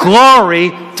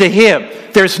 Glory to Him.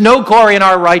 There's no glory in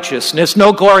our righteousness,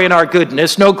 no glory in our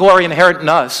goodness, no glory inherent in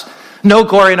us, no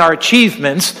glory in our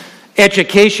achievements,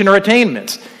 education, or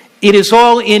attainments. It is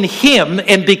all in Him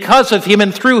and because of Him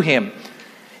and through Him.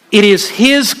 It is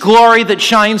His glory that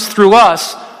shines through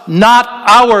us, not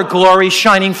our glory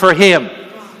shining for Him.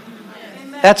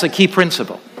 That's a key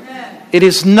principle. It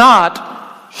is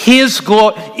not His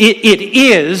glory. It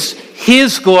is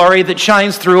His glory that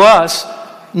shines through us,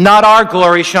 not our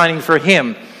glory shining for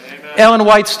Him. Amen. Ellen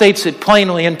White states it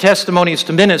plainly in Testimonies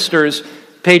to Ministers,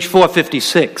 page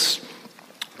 456.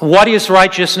 What is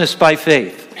righteousness by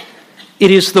faith?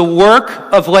 It is the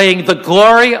work of laying the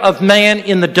glory of man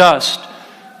in the dust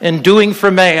and doing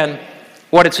for man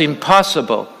what it's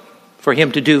impossible for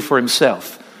him to do for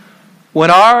himself. When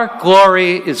our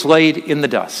glory is laid in the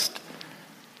dust,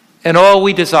 and all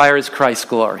we desire is Christ's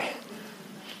glory.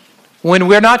 When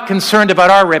we're not concerned about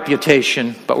our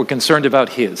reputation, but we're concerned about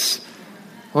His.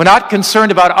 We're not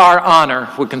concerned about our honor,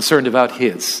 we're concerned about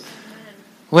His.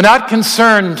 We're not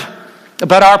concerned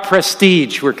about our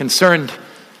prestige, we're concerned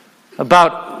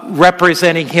about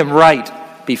representing Him right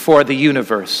before the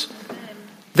universe.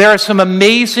 There are some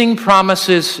amazing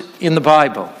promises in the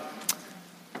Bible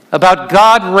about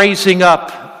God raising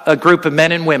up a group of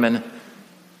men and women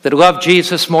that love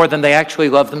Jesus more than they actually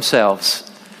love themselves.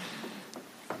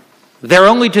 Their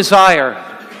only desire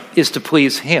is to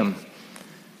please Him.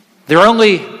 Their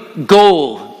only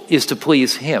goal is to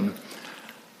please Him.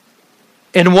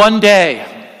 And one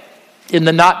day, in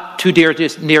the not too near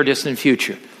distant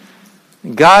future,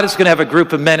 God is going to have a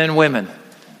group of men and women.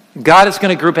 God is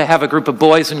going to have a group of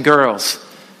boys and girls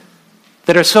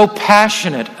that are so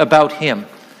passionate about Him,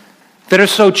 that are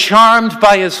so charmed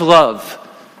by His love,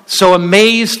 so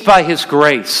amazed by His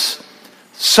grace,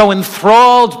 so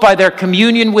enthralled by their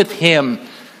communion with Him,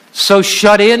 so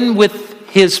shut in with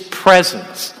His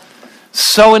presence,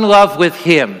 so in love with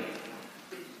Him,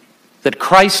 that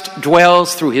Christ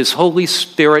dwells through His Holy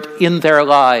Spirit in their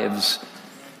lives.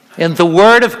 And the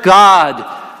Word of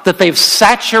God that they've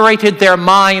saturated their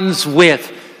minds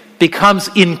with becomes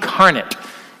incarnate.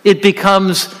 It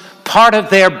becomes part of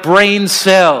their brain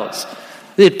cells.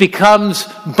 It becomes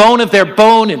bone of their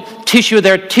bone and tissue of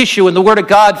their tissue, and the Word of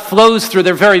God flows through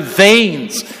their very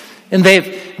veins. And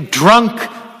they've drunk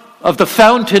of the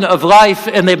fountain of life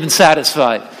and they've been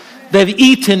satisfied. They've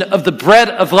eaten of the bread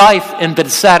of life and been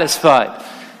satisfied.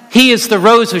 He is the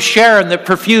rose of Sharon that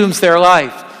perfumes their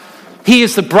life. He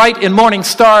is the bright and morning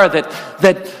star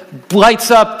that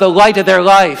lights up the light of their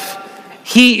life.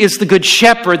 He is the good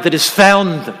shepherd that has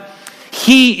found them.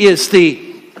 He is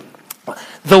the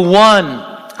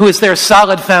one who is their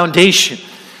solid foundation.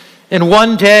 And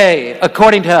one day,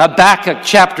 according to Habakkuk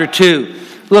chapter 2,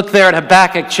 look there at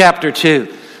Habakkuk chapter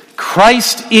 2,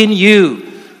 Christ in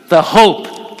you, the hope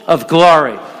of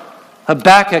glory.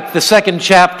 Habakkuk, the second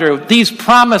chapter. These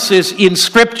promises in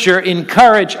Scripture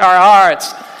encourage our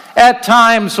hearts. At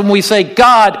times when we say,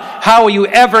 God, how are you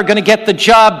ever going to get the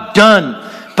job done?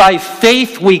 By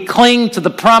faith we cling to the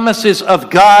promises of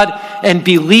God and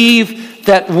believe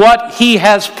that what He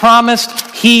has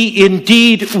promised, He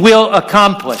indeed will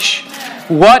accomplish.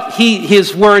 What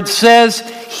His word says,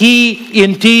 He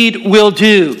indeed will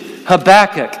do.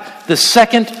 Habakkuk, the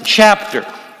second chapter,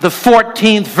 the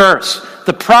 14th verse.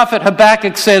 The prophet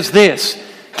Habakkuk says this.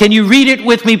 Can you read it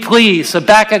with me, please?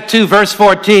 Habakkuk 2, verse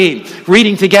 14.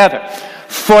 Reading together.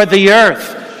 For the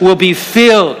earth will be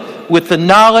filled with the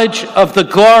knowledge of the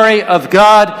glory of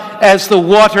God as the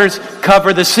waters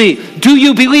cover the sea. Do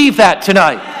you believe that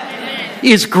tonight? Amen.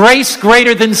 Is grace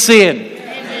greater than sin?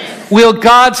 Amen. Will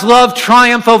God's love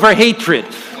triumph over hatred?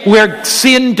 Amen. Where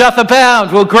sin doth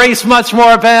abound, will grace much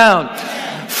more abound?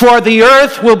 Amen. For the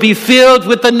earth will be filled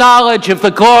with the knowledge of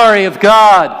the glory of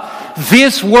God.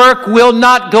 This work will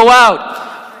not go out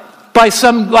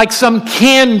like some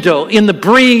candle in the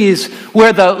breeze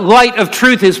where the light of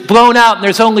truth is blown out and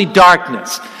there's only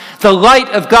darkness. The light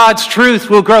of God's truth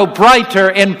will grow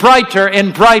brighter and brighter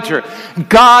and brighter.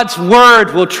 God's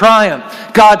word will triumph.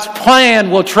 God's plan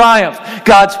will triumph.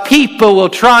 God's people will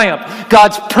triumph.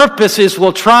 God's purposes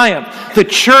will triumph. The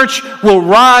church will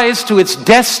rise to its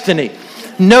destiny.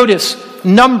 Notice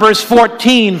Numbers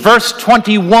 14, verse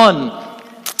 21.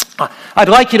 I'd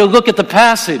like you to look at the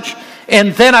passage,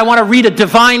 and then I want to read a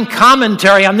divine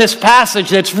commentary on this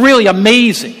passage that's really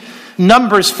amazing.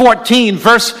 Numbers 14,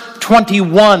 verse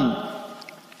 21.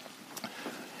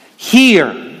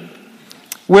 Here,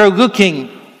 we're looking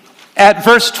at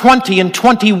verse 20 and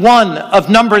 21 of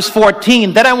Numbers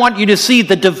 14. Then I want you to see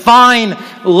the divine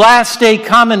last day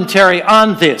commentary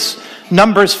on this.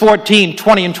 Numbers 14,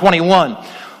 20 and 21.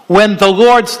 Then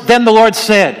the Lord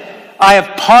said, I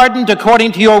have pardoned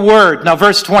according to your word. Now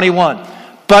verse 21.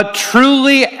 But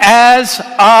truly as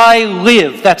I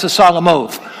live, that's a solemn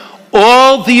oath,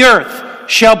 all the earth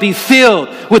shall be filled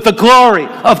with the glory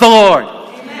of the Lord.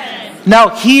 Amen. Now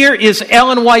here is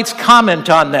Ellen White's comment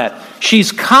on that.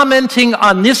 She's commenting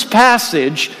on this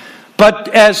passage, but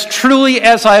as truly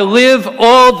as I live,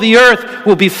 all the earth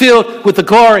will be filled with the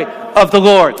glory of the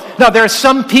Lord. Now there are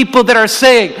some people that are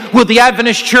saying, will the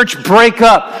Adventist church break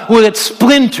up? Will it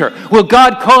splinter? Will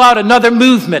God call out another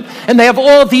movement? And they have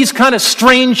all these kind of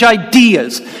strange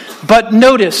ideas. But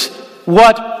notice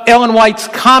what Ellen White's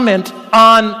comment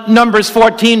on Numbers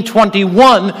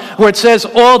 14:21, where it says,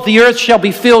 all the earth shall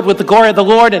be filled with the glory of the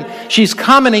Lord. And she's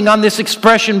commenting on this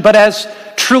expression, but as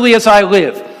truly as I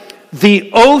live.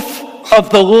 The oath of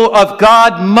the Lord, of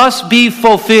God must be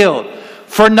fulfilled.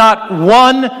 For not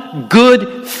one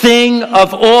good thing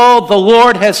of all the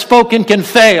Lord has spoken can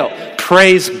fail.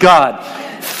 Praise God.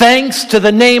 Thanks to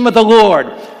the name of the Lord,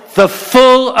 the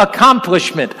full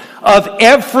accomplishment of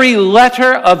every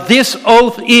letter of this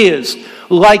oath is,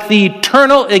 like the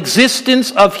eternal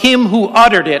existence of him who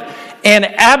uttered it, an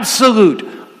absolute,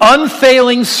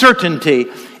 unfailing certainty.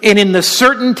 And in the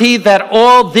certainty that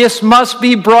all this must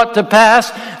be brought to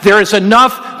pass, there is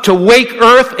enough to wake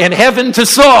earth and heaven to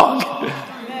song.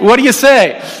 What do you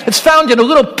say? It's found in a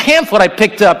little pamphlet I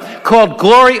picked up called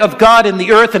Glory of God in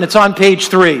the Earth, and it's on page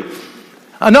 3.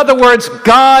 In other words,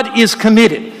 God is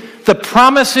committed. The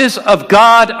promises of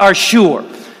God are sure.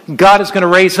 God is going to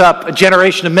raise up a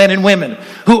generation of men and women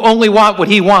who only want what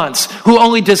he wants, who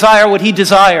only desire what he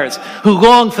desires, who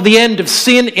long for the end of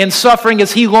sin and suffering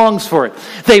as he longs for it.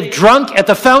 They've drunk at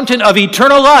the fountain of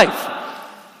eternal life,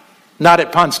 not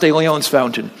at Ponce de Leon's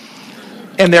fountain,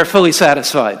 and they're fully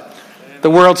satisfied. The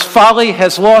world's folly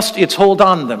has lost its hold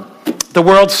on them. The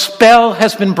world's spell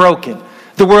has been broken.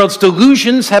 The world's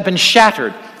delusions have been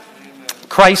shattered.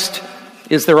 Christ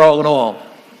is their all in all.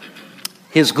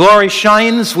 His glory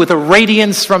shines with a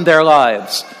radiance from their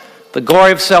lives. The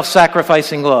glory of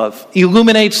self-sacrificing love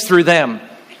illuminates through them.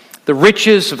 The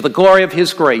riches of the glory of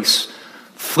his grace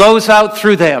flows out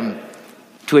through them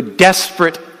to a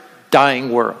desperate,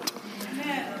 dying world.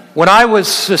 When I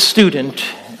was a student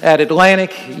at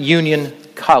Atlantic Union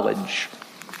College,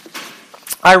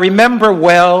 I remember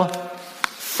well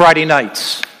Friday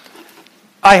nights.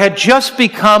 I had just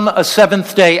become a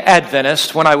Seventh-day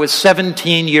Adventist when I was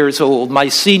 17 years old, my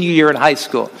senior year in high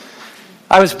school.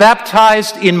 I was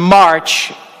baptized in March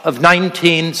of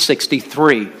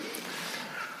 1963.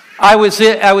 I was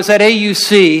at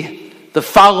AUC the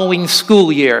following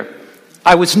school year.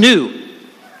 I was new.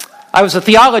 I was a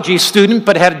theology student,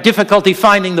 but had difficulty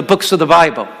finding the books of the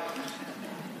Bible.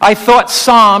 I thought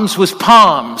Psalms was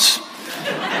Palms.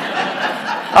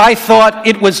 I thought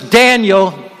it was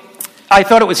Daniel. I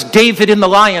thought it was David in the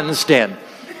lion's den.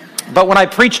 But when I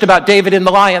preached about David in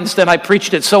the lion's den, I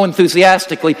preached it so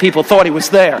enthusiastically, people thought he was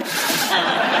there.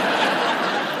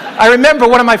 I remember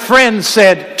one of my friends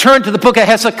said, turn to the book of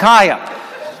Hezekiah.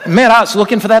 Man, I was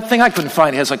looking for that thing. I couldn't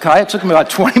find Hezekiah. It took me about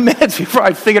 20 minutes before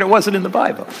I figured it wasn't in the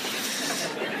Bible.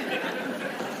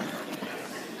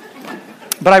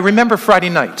 But I remember Friday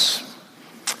nights.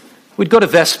 We'd go to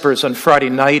Vespers on Friday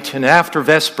night, and after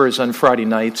Vespers on Friday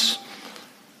nights,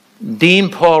 Dean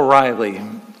Paul Riley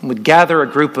would gather a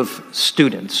group of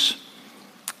students.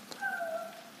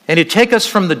 And he'd take us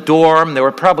from the dorm. There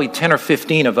were probably 10 or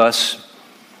 15 of us.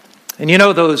 And you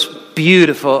know those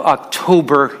beautiful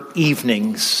October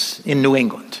evenings in New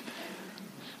England.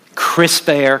 Crisp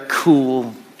air,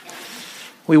 cool.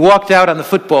 We walked out on the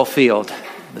football field.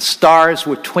 The stars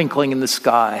were twinkling in the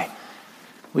sky.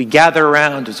 We gather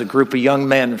around as a group of young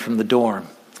men from the dorm.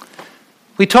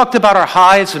 We talked about our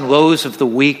highs and lows of the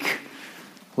week.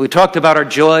 We talked about our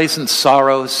joys and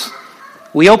sorrows.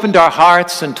 We opened our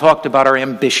hearts and talked about our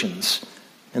ambitions.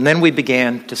 And then we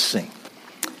began to sing.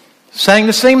 Sang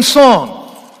the same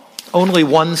song, only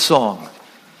one song.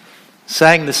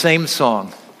 Sang the same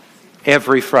song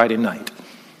every Friday night.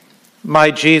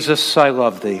 My Jesus, I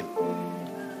love thee.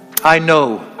 I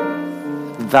know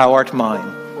thou art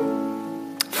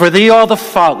mine. For thee all the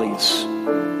follies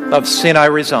of sin I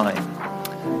resign.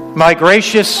 My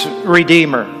gracious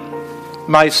Redeemer,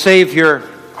 my Savior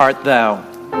art thou.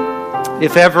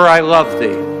 If ever I love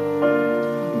thee,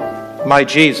 my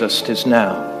Jesus 'tis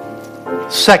now.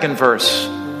 Second verse,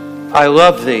 I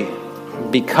love thee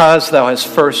because thou hast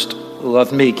first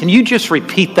loved me. Can you just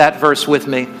repeat that verse with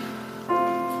me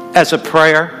as a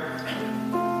prayer?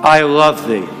 I love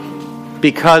thee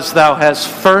because thou hast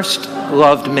first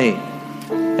loved me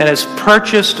and hast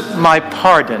purchased my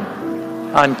pardon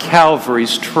on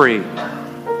Calvary's tree.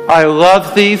 I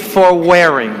love thee for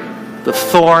wearing the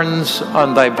thorns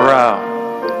on thy brow.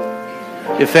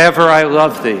 If ever I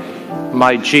love thee,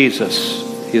 my Jesus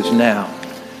is now.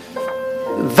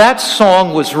 That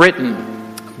song was written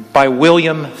by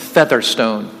William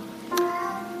Featherstone.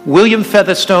 William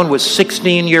Featherstone was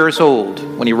 16 years old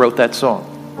when he wrote that song.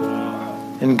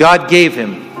 And God gave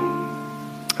him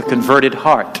a converted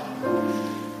heart.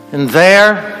 And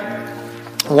there,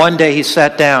 one day he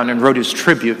sat down and wrote his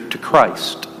tribute to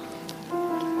Christ.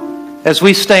 As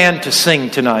we stand to sing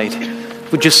tonight,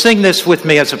 would you sing this with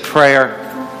me as a prayer?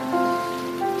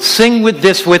 Sing with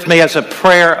this with me as a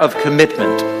prayer of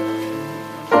commitment.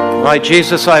 My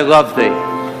Jesus, I love thee.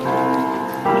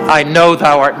 I know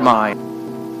thou art mine.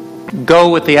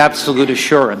 Go with the absolute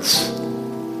assurance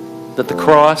that the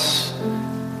cross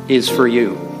is for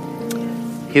you.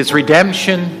 His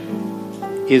redemption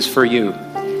is for you.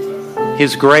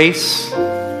 His grace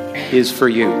is for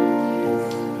you.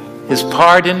 His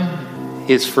pardon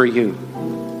is for you.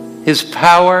 His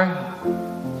power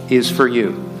is for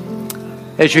you.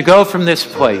 As you go from this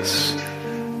place,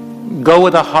 go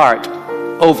with a heart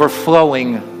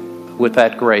overflowing with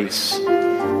that grace,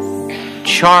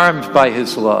 charmed by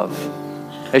his love.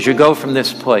 As you go from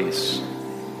this place,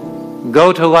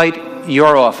 go to light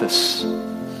your office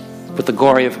with the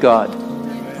glory of God.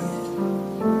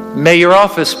 May your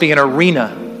office be an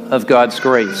arena of God's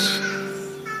grace,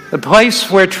 a place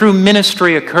where true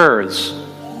ministry occurs,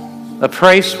 a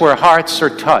place where hearts are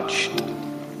touched,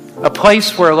 a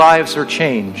place where lives are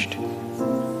changed.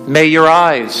 May your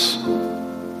eyes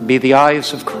be the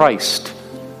eyes of Christ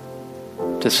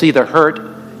to see the hurt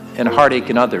and heartache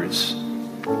in others.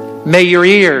 May your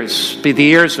ears be the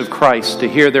ears of Christ to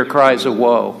hear their cries of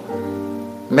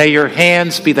woe. May your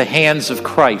hands be the hands of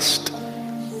Christ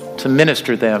to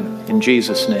minister them in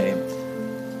Jesus' name.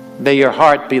 May your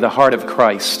heart be the heart of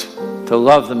Christ to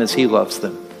love them as he loves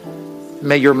them.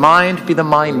 May your mind be the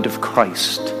mind of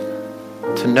Christ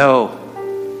to know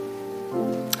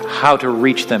how to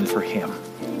reach them for him.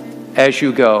 As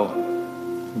you go,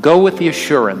 go with the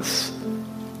assurance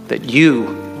that you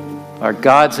are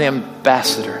God's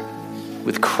ambassador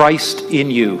with Christ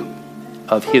in you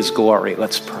of his glory.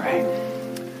 Let's pray.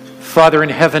 Father in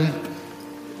heaven,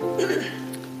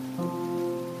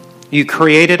 you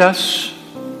created us.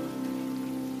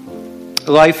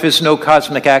 Life is no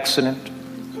cosmic accident.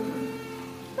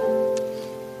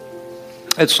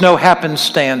 It's no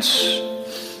happenstance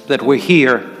that we're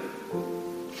here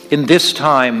in this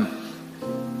time,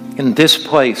 in this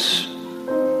place,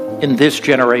 in this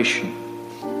generation.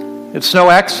 It's no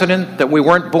accident that we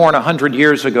weren't born 100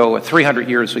 years ago or 300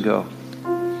 years ago.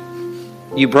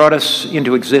 You brought us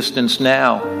into existence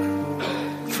now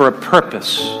for a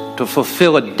purpose, to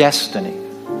fulfill a destiny.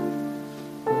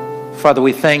 Father,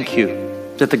 we thank you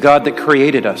that the God that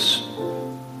created us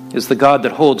is the God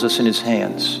that holds us in his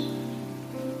hands.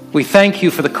 We thank you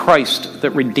for the Christ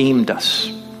that redeemed us.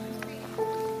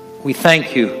 We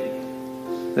thank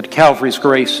you that Calvary's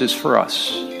grace is for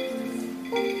us,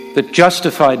 that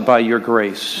justified by your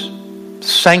grace,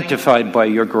 sanctified by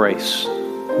your grace,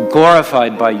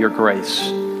 glorified by your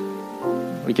grace,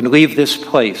 we can leave this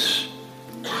place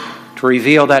to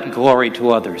reveal that glory to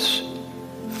others.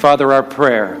 Father, our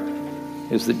prayer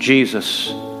is that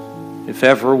Jesus, if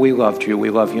ever we loved you, we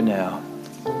love you now.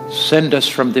 Send us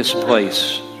from this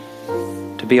place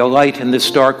to be a light in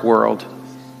this dark world,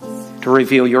 to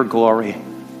reveal your glory.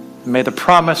 May the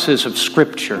promises of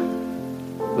Scripture,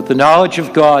 with the knowledge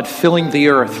of God filling the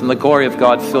earth and the glory of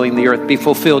God filling the earth, be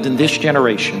fulfilled in this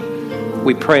generation.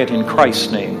 We pray it in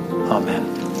Christ's name.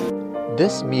 Amen.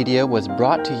 This media was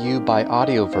brought to you by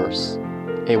Audioverse,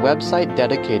 a website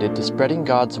dedicated to spreading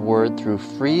God's Word through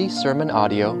free sermon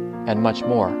audio, and much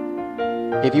more.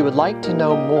 If you would like to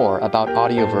know more about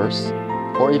Audioverse,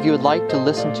 or if you would like to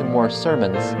listen to more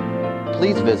sermons,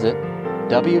 please visit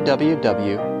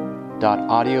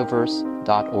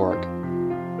www.audioverse.org.